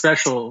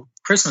 special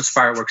Christmas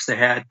fireworks they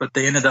had, but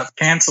they ended up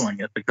canceling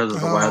it because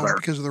of the weather,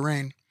 because of the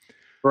rain.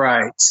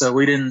 Right. So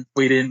we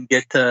didn't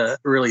get to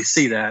really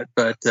see that,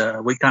 but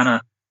we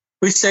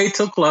stayed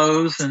till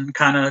close and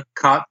kind of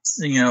caught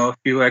a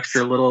few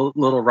extra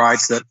little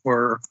rides that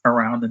were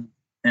around,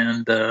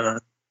 and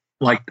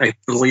like I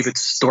believe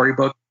it's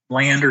Storybook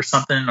Land or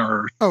something,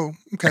 or okay,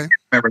 I can't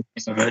remember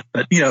the name of it,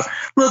 but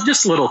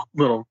just little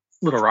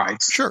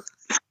rides. Sure.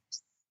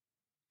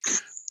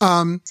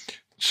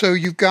 So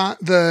you've got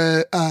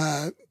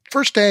the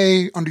first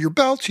day under your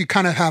belts. You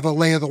kind of have a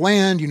lay of the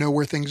land. You know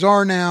where things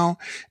are now,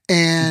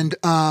 and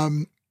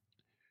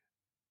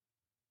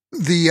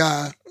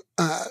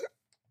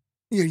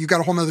you've got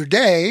a whole nother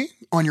day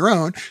on your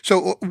own.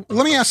 So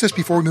let me ask this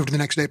before we move to the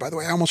next day. By the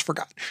way, I almost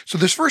forgot. So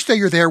this first day,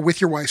 you're there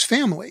with your wife's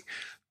family.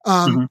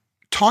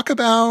 Talk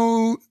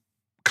about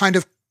kind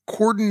of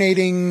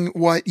coordinating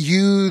what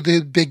you,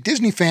 the big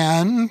Disney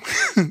fan,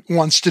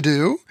 wants to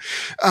do,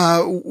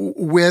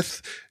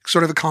 with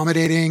sort of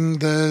accommodating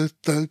the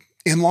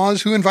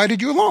in-laws who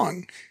invited you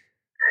along.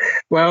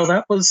 Well,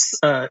 that was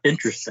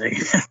interesting.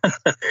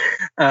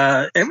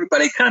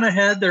 Everybody kind of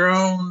had their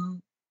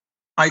own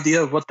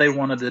idea of what they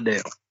wanted to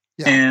do.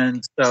 Yeah.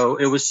 And so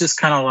it was just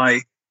kind of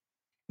like,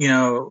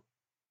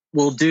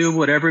 we'll do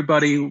what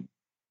everybody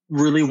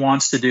really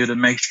wants to do to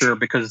make sure,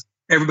 because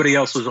everybody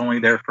else was only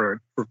there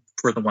for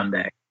the one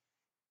day.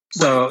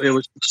 So it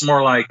was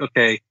more like,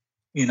 okay,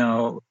 we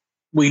knew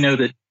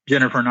that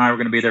Jennifer and I were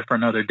going to be there for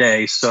another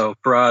day. So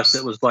for us,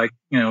 it was like,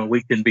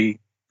 we can be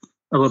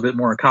a little bit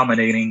more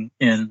accommodating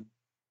in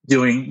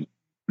doing,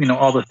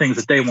 all the things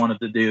that they wanted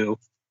to do,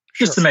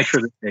 just to make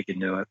sure that they can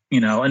do it,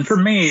 And for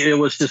me, it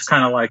was just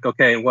kind of like,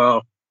 okay,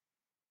 well,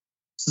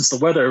 since the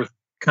weather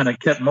kind of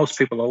kept most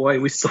people away,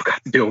 we still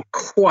got to do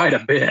quite a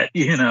bit,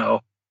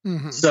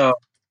 Mm-hmm. So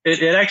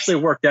it actually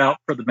worked out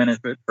for the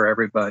benefit for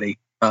everybody.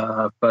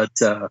 But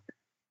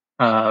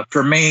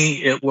for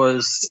me, it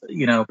was,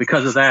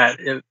 because of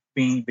that, it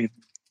being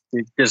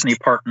the Disney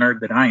park nerd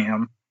that I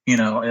am,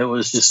 it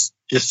was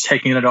just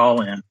taking it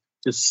all in.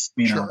 Just,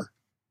 Sure.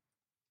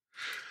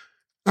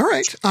 All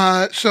right.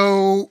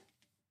 So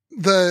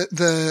that's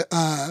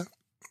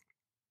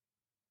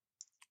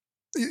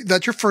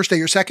your first day.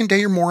 Your second day,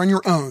 you're more on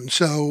your own.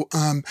 So,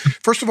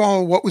 first of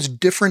all, what was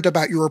different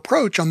about your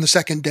approach on the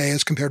second day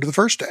as compared to the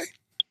first day?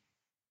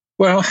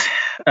 Well,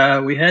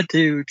 we had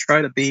to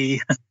try to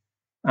be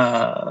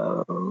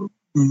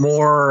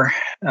more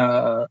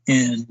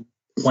in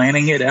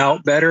planning it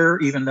out better,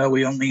 even though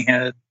we only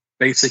had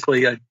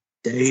basically a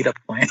day to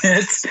plan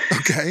it.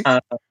 Okay.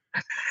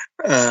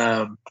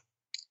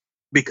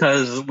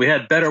 Because we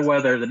had better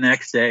weather the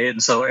next day,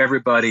 and so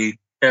everybody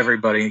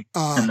and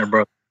their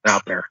brother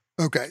out there.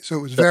 Okay, so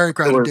it was very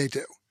crowded day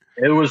two.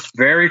 It was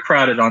very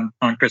crowded on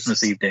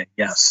Christmas Eve day.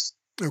 Yes.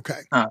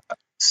 Okay.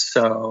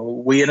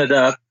 So we ended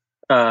up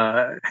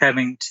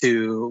having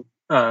to,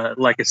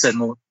 like I said,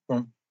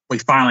 when we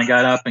finally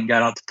got up and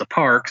got out to the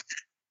park,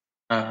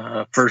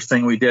 first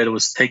thing we did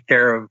was take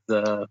care of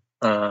the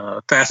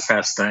Fast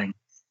Pass thing,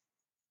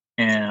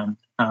 and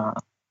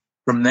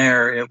from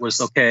there it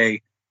was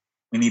okay.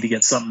 We need to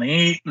get something to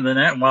eat, and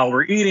then while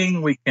we're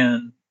eating, we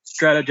can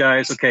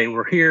strategize. Okay,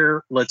 we're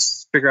here.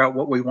 Let's figure out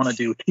what we want to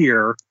do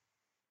here,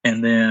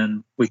 and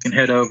then we can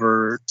head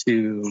over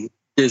to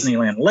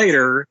Disneyland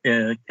later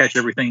and catch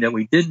everything that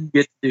we didn't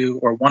get to do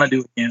or want to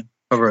do again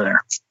over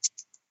there.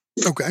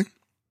 Okay.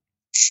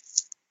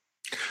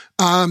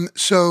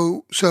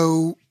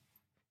 So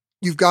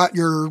you've got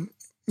your,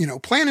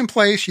 plan in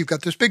place. You've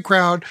got this big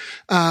crowd.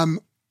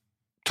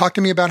 Talk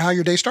to me about how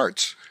your day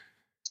starts.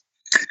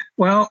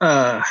 Well,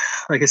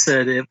 like I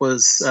said, it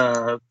was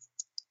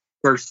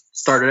first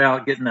started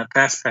out getting that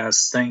fast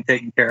pass thing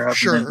taken care of.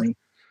 Sure. And then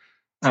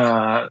we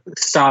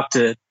stopped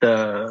at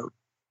the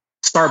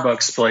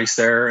Starbucks place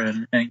there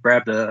and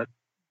grabbed a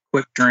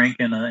quick drink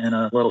and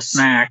a little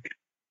snack.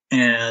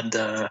 And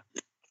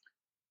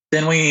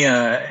then we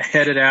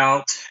headed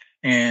out,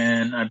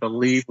 and I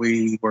believe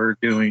we were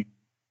doing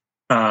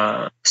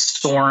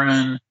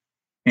Soarin',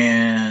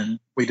 and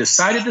we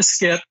decided to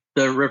skip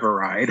the river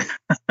ride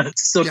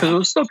still because it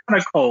was still kind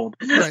of cold.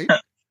 Right.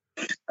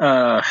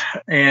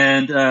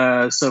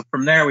 So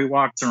from there we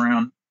walked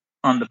around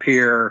on the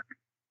pier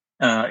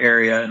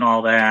area and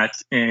all that,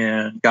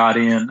 and got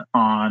in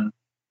on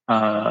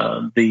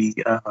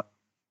the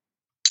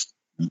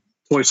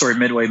Toy Story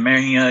Midway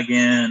Mania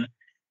again,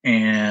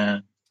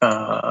 and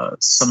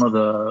some of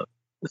the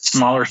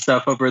smaller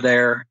stuff over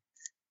there.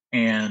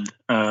 And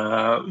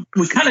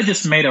we kind of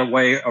just made our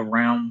way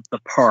around the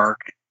park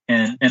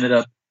and ended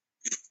up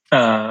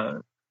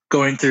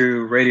going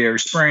through Radiator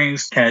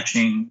Springs,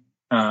 catching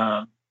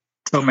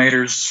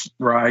Tomater's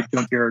ride,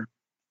 junkyard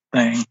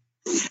thing,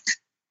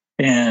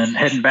 and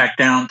heading back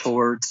down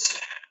towards,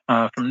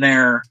 from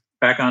there,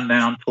 back on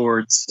down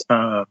towards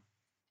the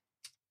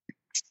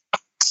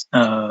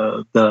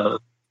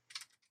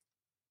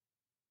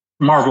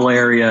Marvel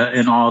area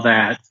and all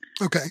that.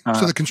 Okay.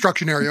 So the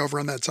construction area over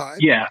on that side.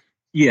 Yeah.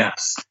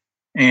 Yes.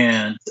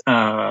 And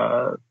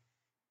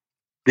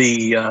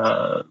we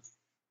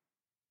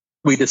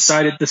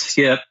decided to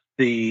skip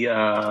the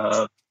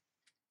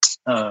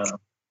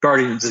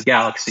Guardians of the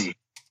Galaxy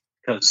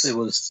because it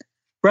was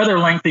rather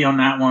lengthy on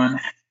that one.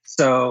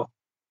 So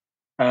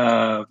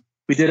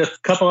we did a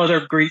couple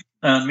other meet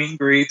and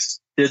greets,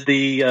 did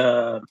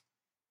the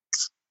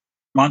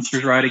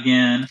Monsters ride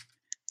again,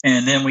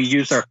 and then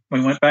we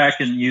went back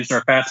and used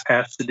our fast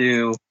pass to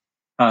do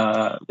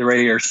the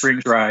Radiator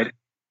Springs ride,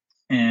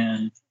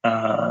 and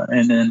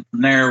then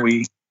from there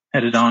we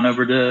headed on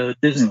over to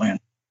Disneyland.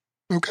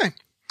 Okay.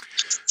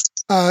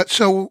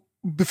 So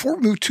before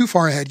we move too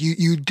far ahead,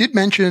 you did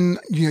mention,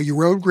 you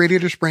rode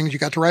Radiator Springs, you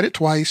got to ride it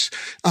twice.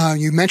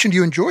 You mentioned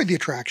you enjoyed the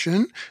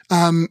attraction.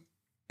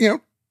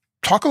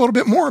 Talk a little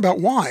bit more about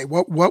why.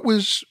 What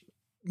was,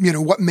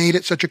 what made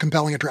it such a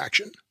compelling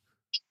attraction?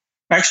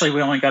 Actually,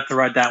 we only got to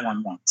ride that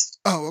one once.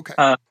 Oh, okay.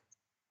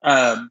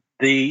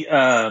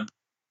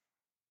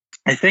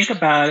 I think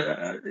about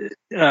it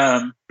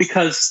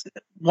because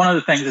one of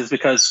the things is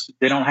because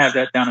they don't have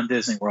that down in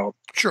Disney World.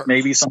 Sure.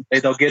 Maybe someday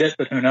they'll get it,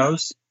 but who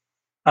knows?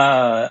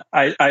 I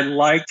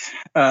liked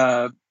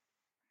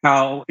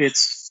how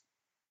it's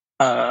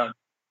kind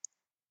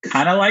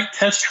of like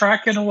Test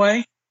Track in a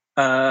way,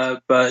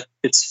 but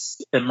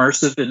it's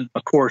immersive in,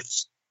 of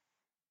course,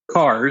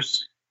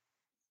 cars.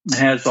 It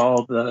has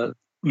all the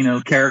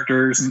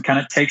characters and kind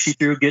of takes you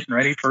through getting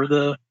ready for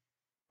the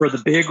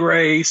big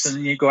race,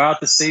 and you go out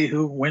to see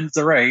who wins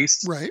the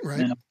race. Right.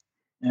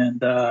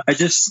 And I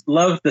just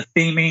love the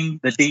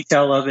theming, the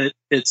detail of it.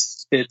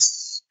 It's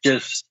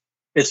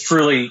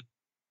really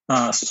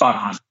spot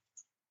on.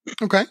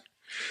 Okay.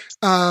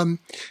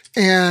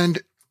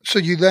 And so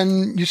you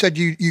said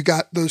you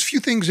got those few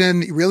things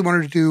in that you really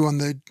wanted to do on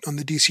the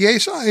DCA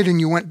side,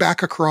 and you went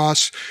back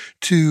across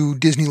to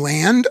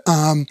Disneyland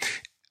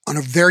on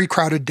a very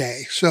crowded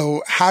day.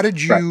 So how did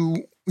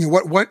you,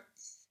 what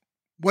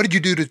did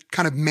you do to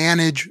kind of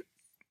manage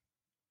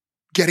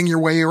getting your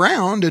way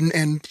around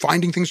and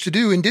finding things to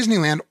do in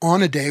Disneyland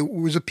on a day it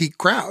was a peak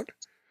crowd?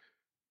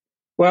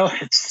 Well,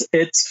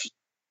 it's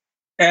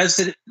as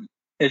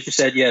you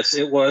said, yes,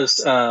 it was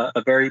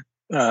a very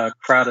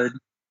crowded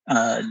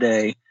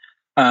day.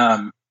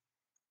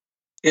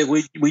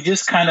 We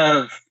just kind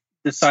of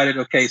decided,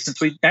 okay, since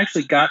we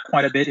actually got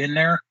quite a bit in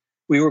there,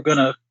 we were going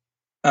to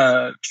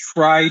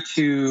try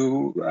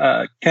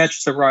to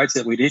catch the rides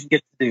that we didn't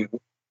get to do.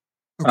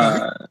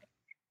 Okay.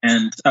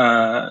 And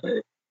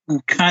we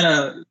kind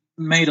of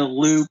made a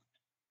loop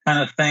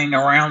kind of thing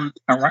around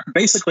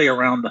basically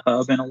around the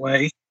hub in a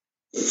way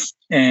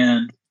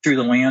and through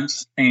the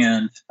lands.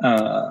 And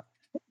but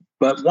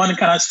one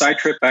kind of side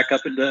trip back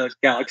up into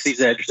Galaxy's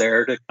Edge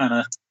there to kind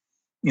of,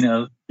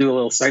 do a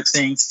little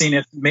sightseeing, seeing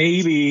if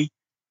maybe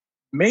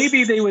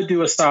they would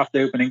do a soft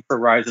opening for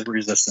Rise of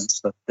Resistance,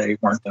 but they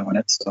weren't doing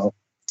it. So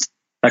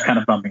that kind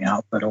of bummed me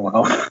out, but oh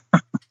well.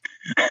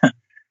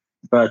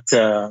 But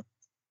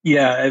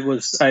yeah, it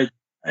was,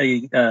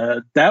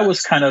 that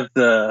was kind of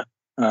the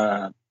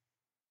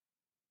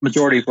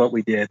majority of what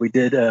we did. We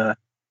did,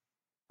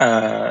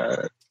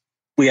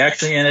 we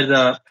actually ended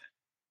up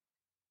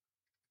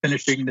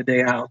finishing the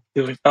day out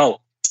doing, I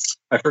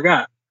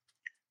forgot.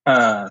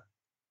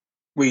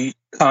 We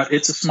caught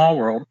It's a Small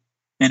World,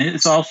 and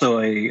it's also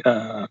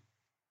a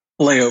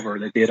layover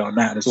they did on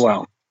that as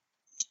well.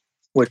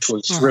 which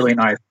was really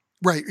nice.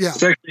 Right. Yeah.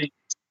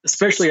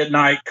 Especially at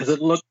night, because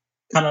it looked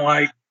kind of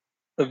like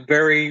a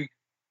very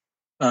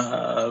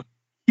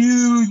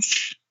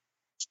huge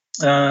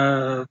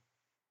Clark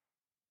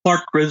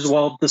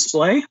Griswold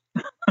display.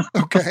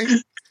 Okay.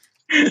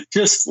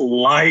 Just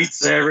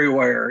lights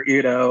everywhere,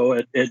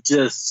 it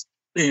just,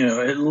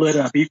 it lit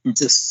up. You can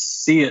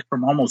just see it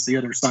from almost the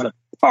other side of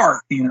the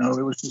park.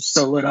 It was just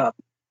so lit up.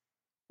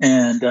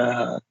 And,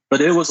 but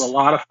it was a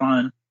lot of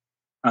fun.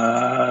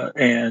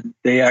 And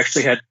they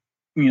actually had,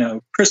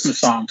 Christmas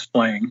songs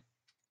playing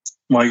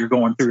while you're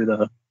going through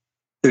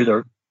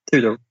the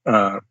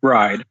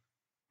ride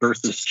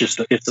versus just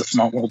It's a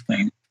Small World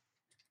thing.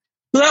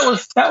 So that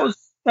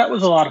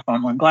was a lot of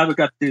fun. I'm glad we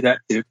got to do that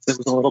too, because it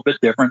was a little bit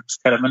different. It's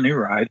kind of a new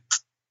ride.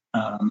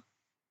 And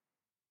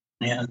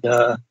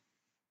I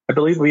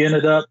believe we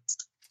ended up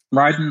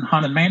riding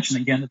Haunted Mansion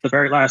again at the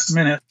very last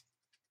minute,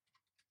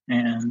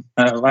 and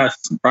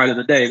last ride of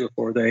the day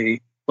before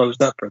they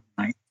closed up for the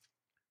night.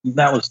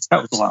 That was a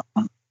lot of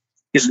fun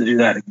getting to do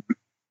that again.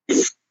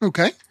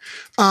 Okay.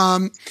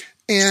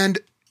 And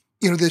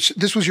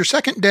this was your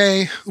second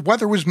day. The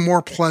weather was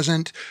more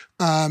pleasant.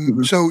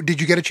 So did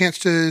you get a chance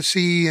to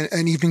see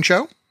an evening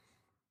show?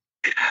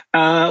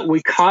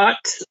 We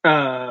caught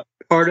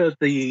part of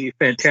the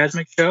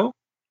Phantasmic show.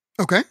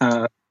 Okay.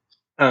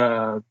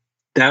 That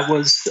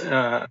was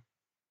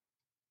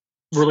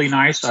really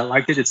nice. I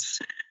liked it. It's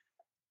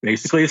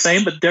basically the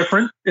same, but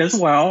different as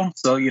well.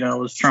 So, I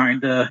was trying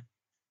to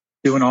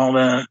doing all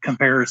the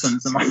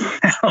comparisons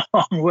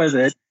along with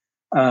it.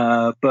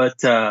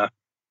 But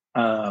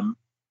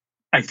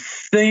I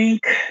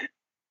think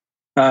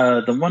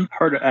the one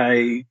part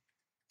they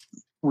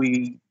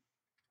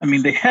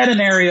had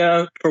an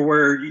area for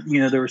where,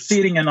 there was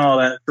seating and all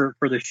that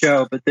for the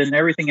show, but then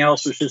everything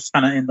else was just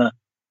kind of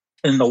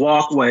in the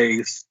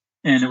walkways,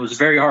 and it was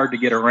very hard to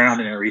get around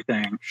and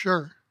everything.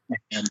 Sure.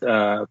 And,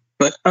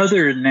 but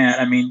other than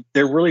that,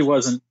 there really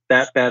wasn't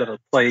that bad of a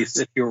place.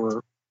 If you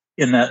were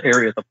in that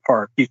area of the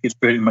park, you could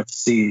pretty much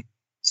see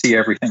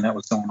everything that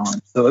was going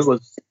on. So it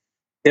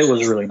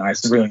was really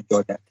nice. I really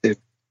enjoyed that too.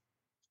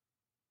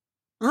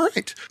 All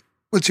right.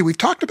 Let's see. We've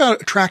talked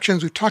about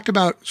attractions. We've talked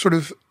about sort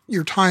of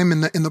your time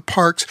in the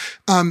parks.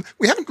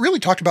 We haven't really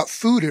talked about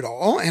food at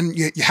all, and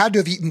you had to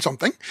have eaten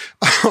something.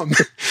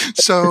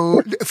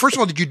 So first of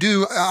all, did you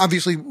do,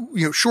 obviously,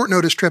 short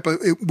notice trip,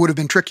 it would have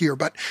been trickier,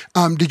 but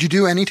did you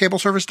do any table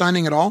service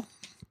dining at all?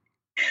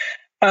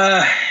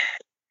 Not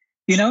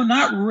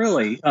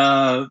really.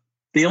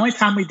 The only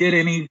time we did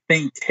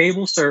anything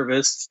table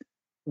service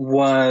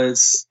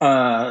was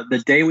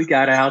the day we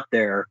got out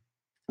there.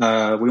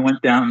 We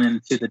went down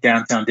into the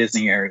downtown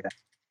Disney area,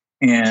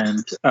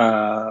 and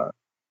oh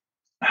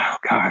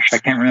gosh, I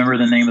can't remember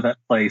the name of that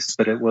place,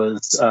 but it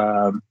was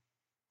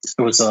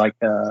like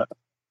an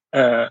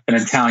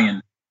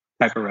Italian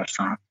type of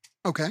restaurant.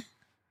 Okay.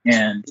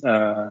 And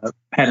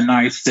had a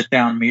nice sit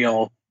down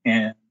meal,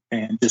 and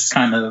just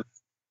kind of,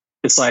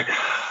 it's like,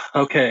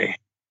 okay,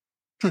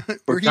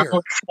 we're done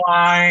with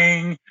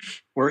flying.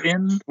 We're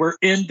in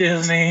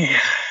Disney.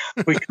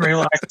 We can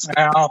relax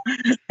now.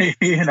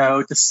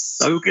 Just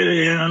soak it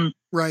in.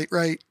 Right.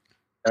 That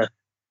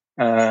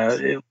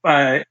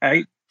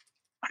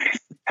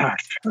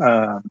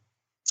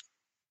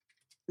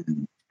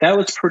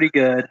was pretty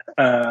good.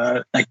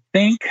 I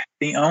think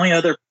the only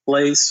other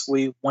place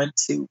we went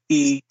to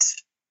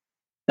eat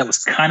that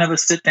was kind of a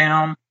sit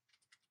down,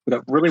 but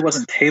it really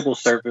wasn't table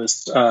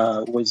service,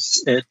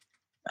 was at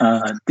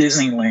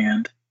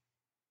Disneyland,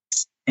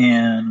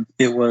 and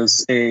it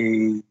was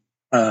a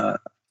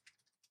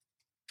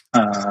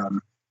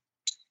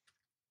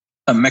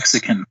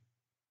Mexican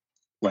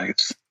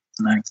place.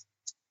 And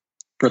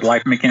for the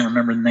life of me, can't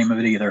remember the name of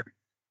it either.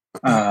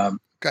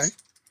 Okay.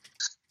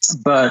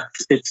 But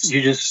it's,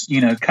 you just,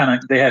 kind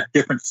of, they have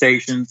different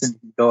stations, and you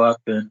can go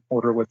up and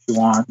order what you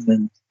want and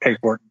then pay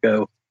for it and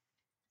go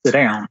sit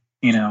down,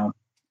 so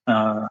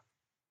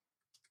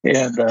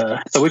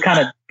we kind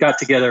of got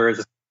together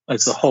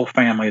as a whole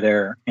family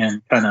there,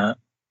 and kind of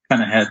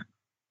had,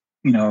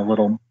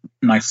 a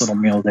nice little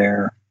meal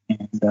there.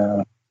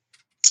 And,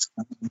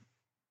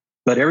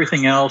 but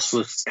everything else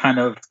was kind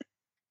of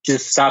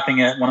just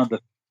stopping at one of the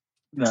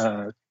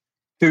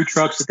food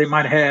trucks that they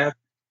might have,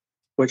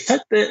 which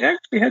they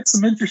actually had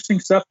some interesting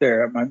stuff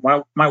there.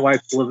 My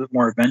wife's a little bit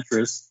more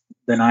adventurous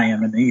than I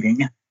am in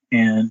eating,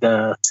 and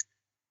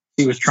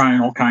she was trying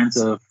all kinds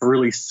of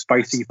really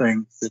spicy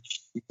things that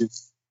she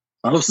just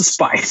loves the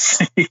spice,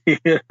 I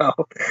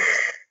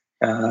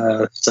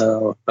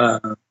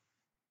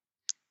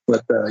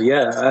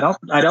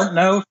don't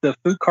know if the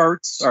food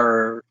carts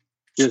were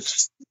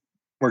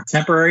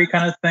temporary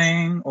kind of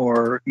thing,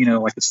 or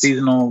like a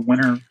seasonal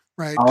winter.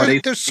 Right.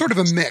 There's sort of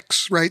a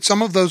mix, right?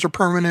 Some of those are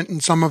permanent,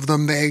 and some of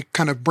them, they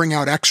kind of bring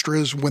out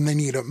extras when they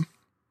need them.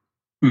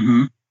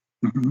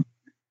 Mm-hmm. Mm-hmm.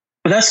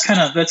 But that's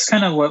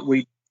kind of what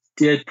we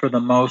did for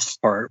the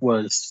most part,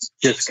 was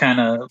just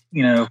kind of,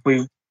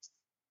 we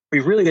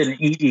really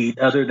didn't eat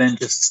other than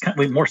just kind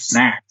of more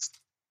snacks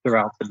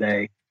throughout the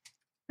day.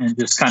 and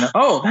just kind of,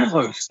 oh, that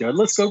looks good.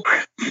 Let's go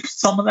grab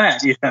some of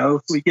that.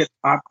 We get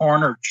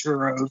popcorn or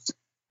churros.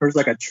 There's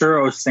like a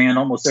churro stand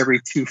almost every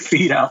 2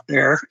 feet out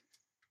there.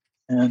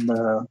 And,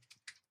 but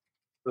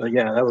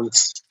yeah, that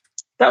was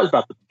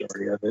about the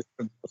majority of it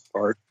for the most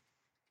part.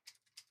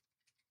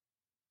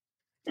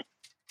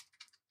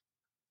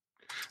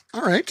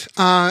 All right.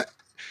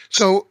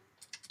 So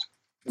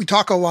we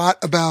talk a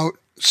lot about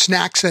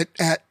snacks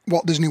at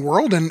Walt Disney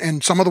World,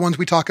 and some of the ones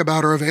we talk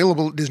about are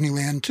available at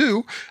Disneyland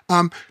too.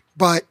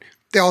 But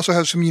they also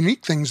have some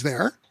unique things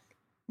there.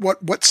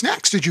 What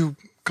snacks did you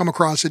come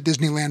across at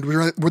Disneyland?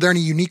 Were there any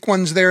unique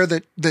ones there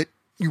that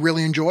you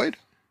really enjoyed?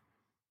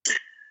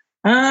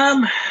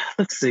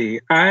 Let's see.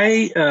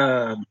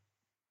 Oh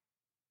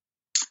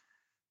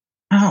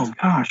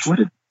gosh,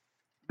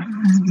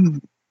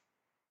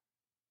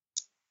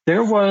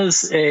 there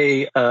was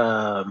a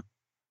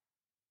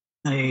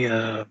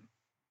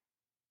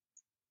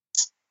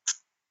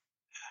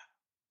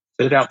spit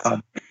it out,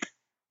 Todd.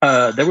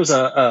 There was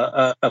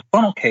a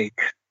funnel cake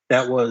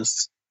that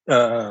was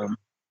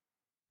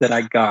that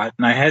I got,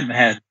 and I hadn't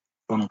had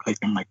funnel cake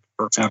in like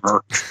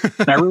forever.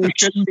 And I really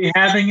shouldn't be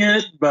having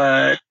it,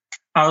 but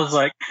I was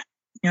like,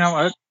 you know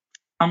what?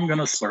 I'm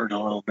gonna splurge a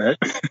little bit,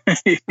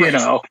 Hey.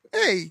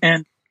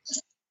 And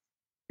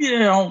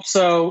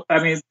so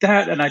I mean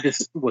that, and I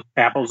just with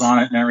apples on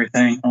it and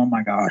everything. Oh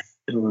my gosh,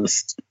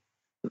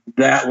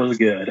 that was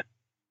good.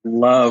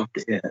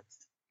 Loved it.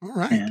 All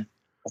right. And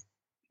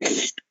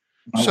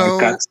I'm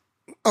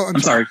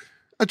sorry.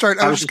 That's all right.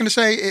 I was just going to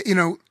say,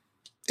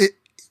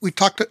 we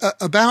talked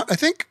about, I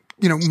think,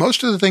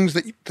 most of the things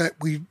that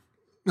we,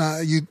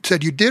 you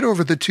said you did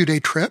over the 2-day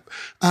trip.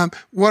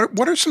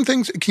 What are some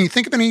things, can you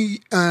think of any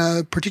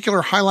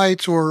particular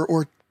highlights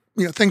or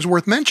things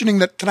worth mentioning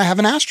that I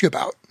haven't asked you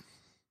about?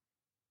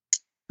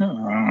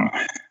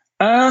 Not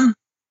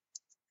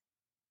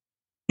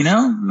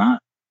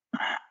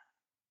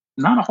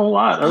a whole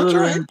lot. That's all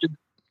right.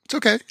 It's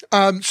okay.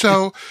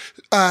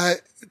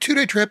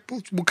 2-day trip,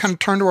 we'll kind of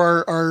turn to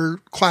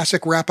our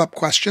classic wrap-up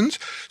questions.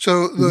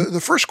 So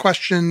the first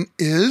question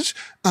is,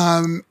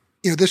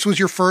 this was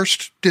your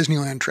first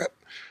Disneyland trip.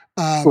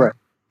 Correct.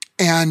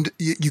 And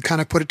you kind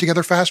of put it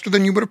together faster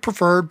than you would have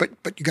preferred, but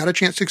you got a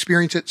chance to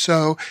experience it.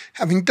 So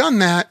having done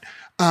that,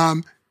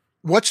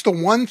 what's the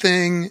one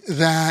thing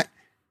that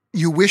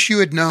you wish you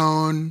had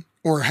known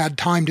or had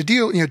time to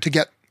to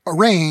get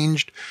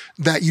arranged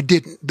that you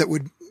didn't, that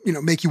would,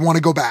 make you want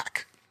to go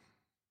back?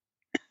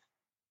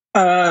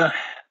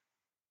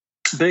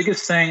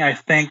 Biggest thing I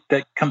think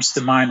that comes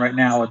to mind right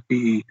now would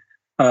be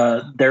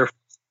their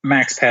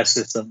Max Pass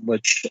system,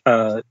 which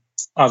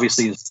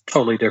obviously is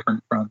totally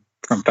different from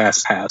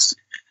Fast Pass.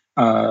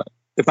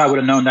 If I would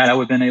have known that, I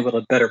would have been able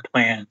to better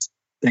plan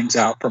things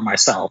out for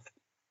myself.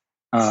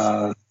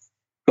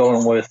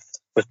 Going with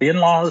the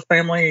in-laws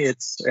family,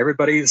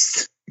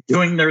 everybody's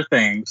doing their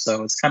thing,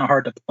 so it's kind of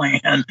hard to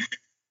plan.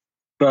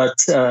 But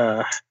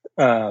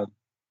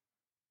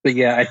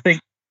yeah, I think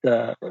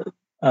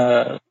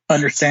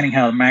understanding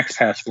how the Max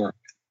Pass worked,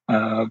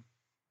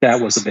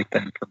 that was a big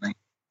thing for me.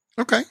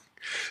 Okay.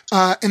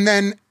 And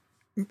then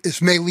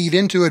this may lead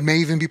into, it may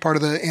even be part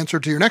of the answer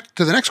to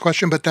the next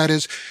question, but that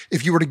is,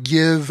 if you were to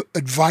give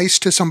advice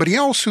to somebody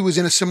else who was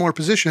in a similar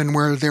position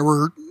where they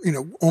were,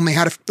 only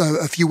had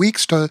a few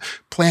weeks to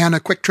plan a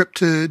quick trip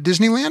to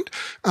Disneyland,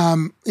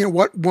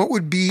 what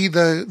would be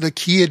the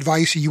key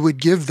advice you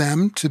would give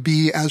them to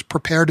be as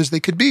prepared as they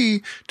could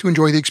be to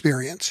enjoy the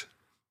experience?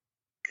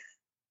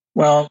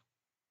 Well,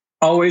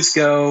 always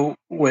go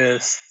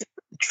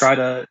try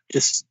to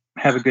just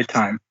have a good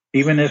time.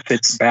 Even if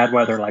it's bad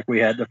weather like we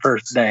had the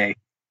first day,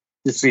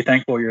 just be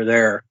thankful you're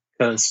there,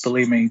 because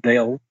believe me,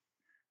 the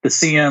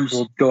CMs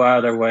will go out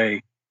of their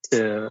way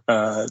to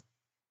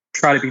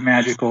try to be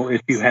magical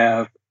if you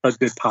have a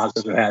good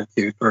positive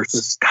attitude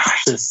versus,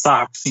 gosh, this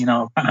sucks,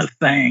 kind of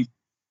thing.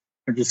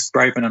 Or just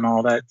griping and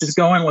all that. Just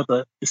go in with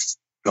a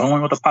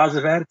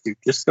positive attitude.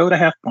 Just go to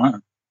have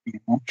fun.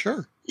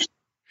 Sure.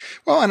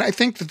 Well, and I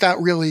think that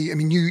really,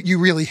 you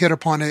really hit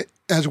upon it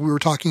as we were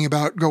talking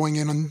about going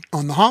in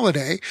on the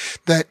holiday,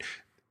 that,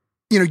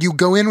 you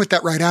go in with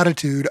that right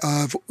attitude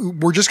of,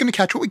 we're just going to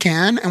catch what we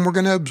can and we're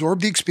going to absorb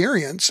the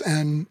experience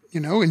and,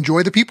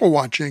 enjoy the people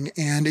watching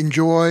and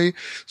enjoy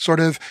sort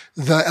of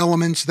the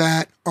elements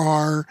that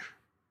are,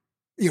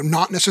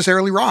 not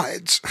necessarily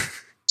rides.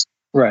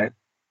 Right.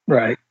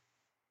 Right.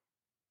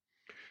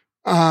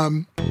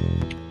 All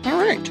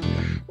right.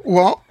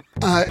 Well,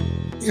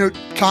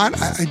 Todd,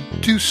 I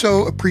do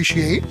so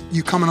appreciate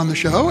you coming on the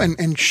show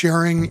and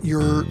sharing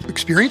your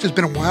experience. It's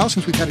been a while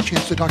since we've had a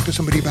chance to talk to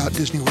somebody about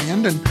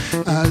Disneyland, and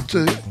it's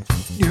a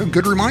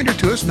good reminder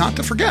to us not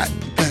to forget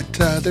that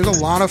there's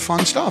a lot of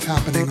fun stuff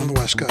happening on the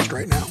West Coast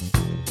right now.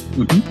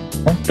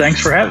 Mm-hmm. Well,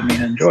 thanks for having me.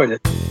 I enjoyed it.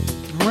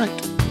 All right.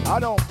 I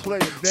don't play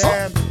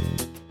damn.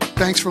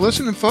 Thanks for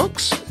listening,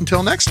 folks.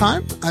 Until next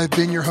time, I've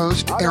been your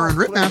host, Aaron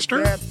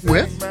Rittmaster,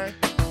 with...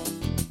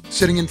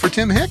 sitting in for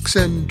Tim Hicks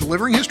and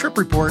delivering his trip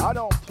report,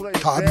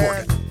 Todd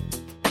Morgan.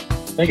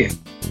 Thank you.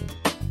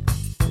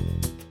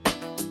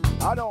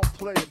 I don't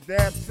play a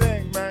damn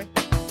thing, man.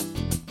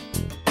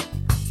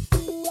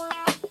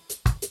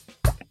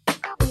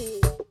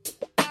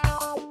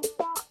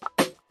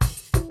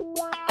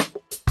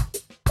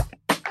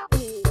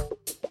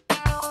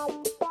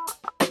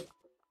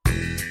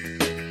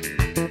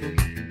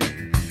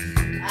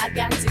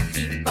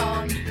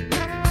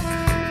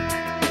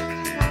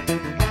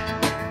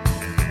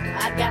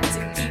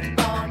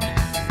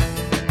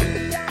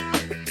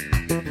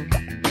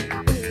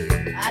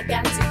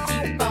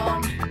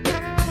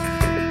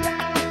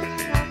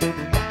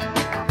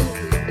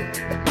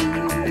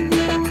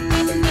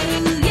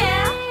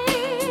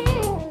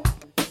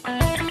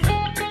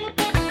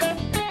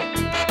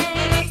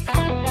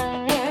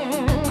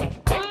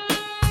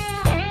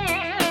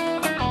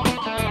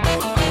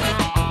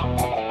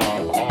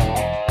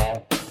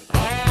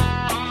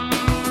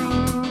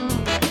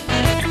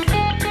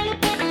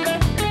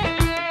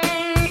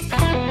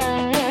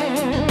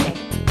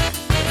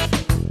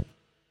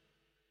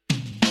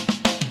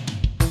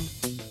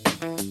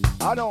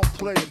 I don't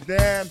play a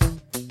damn.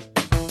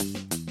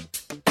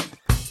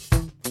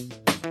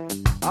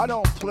 I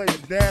don't play a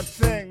damn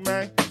thing,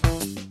 man.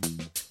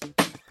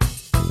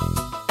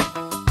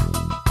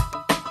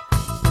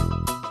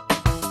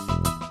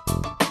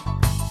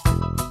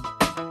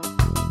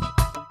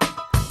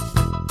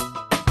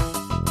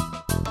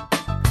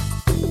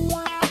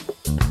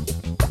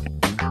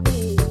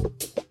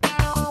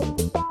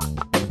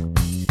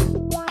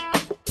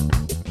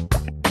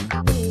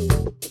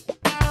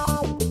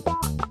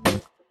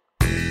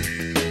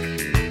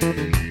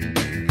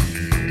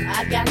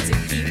 I got to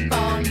keep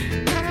on.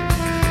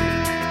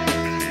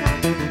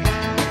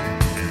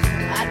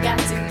 I got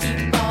to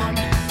keep on.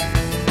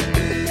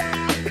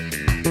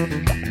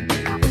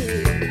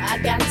 I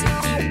got to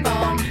keep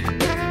on.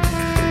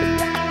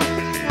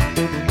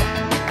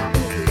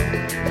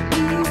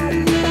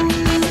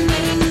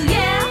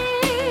 Yeah.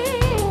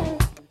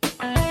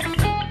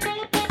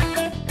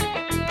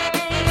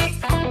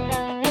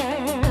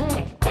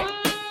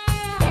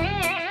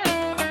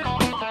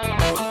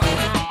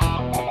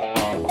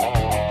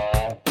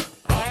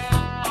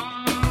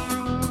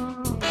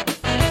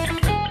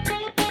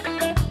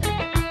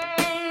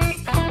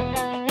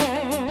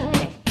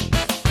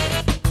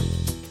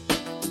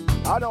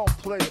 I don't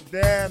play a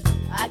damn.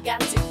 I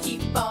got to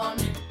keep on.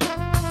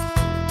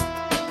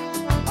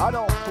 I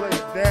don't play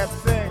a damn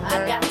thing, I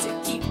man. got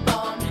to keep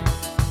on.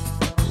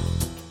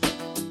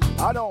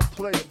 I don't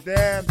play a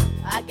damn.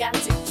 I got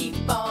to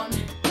keep on.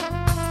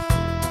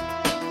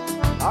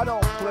 I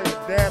don't play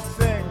a damn thing.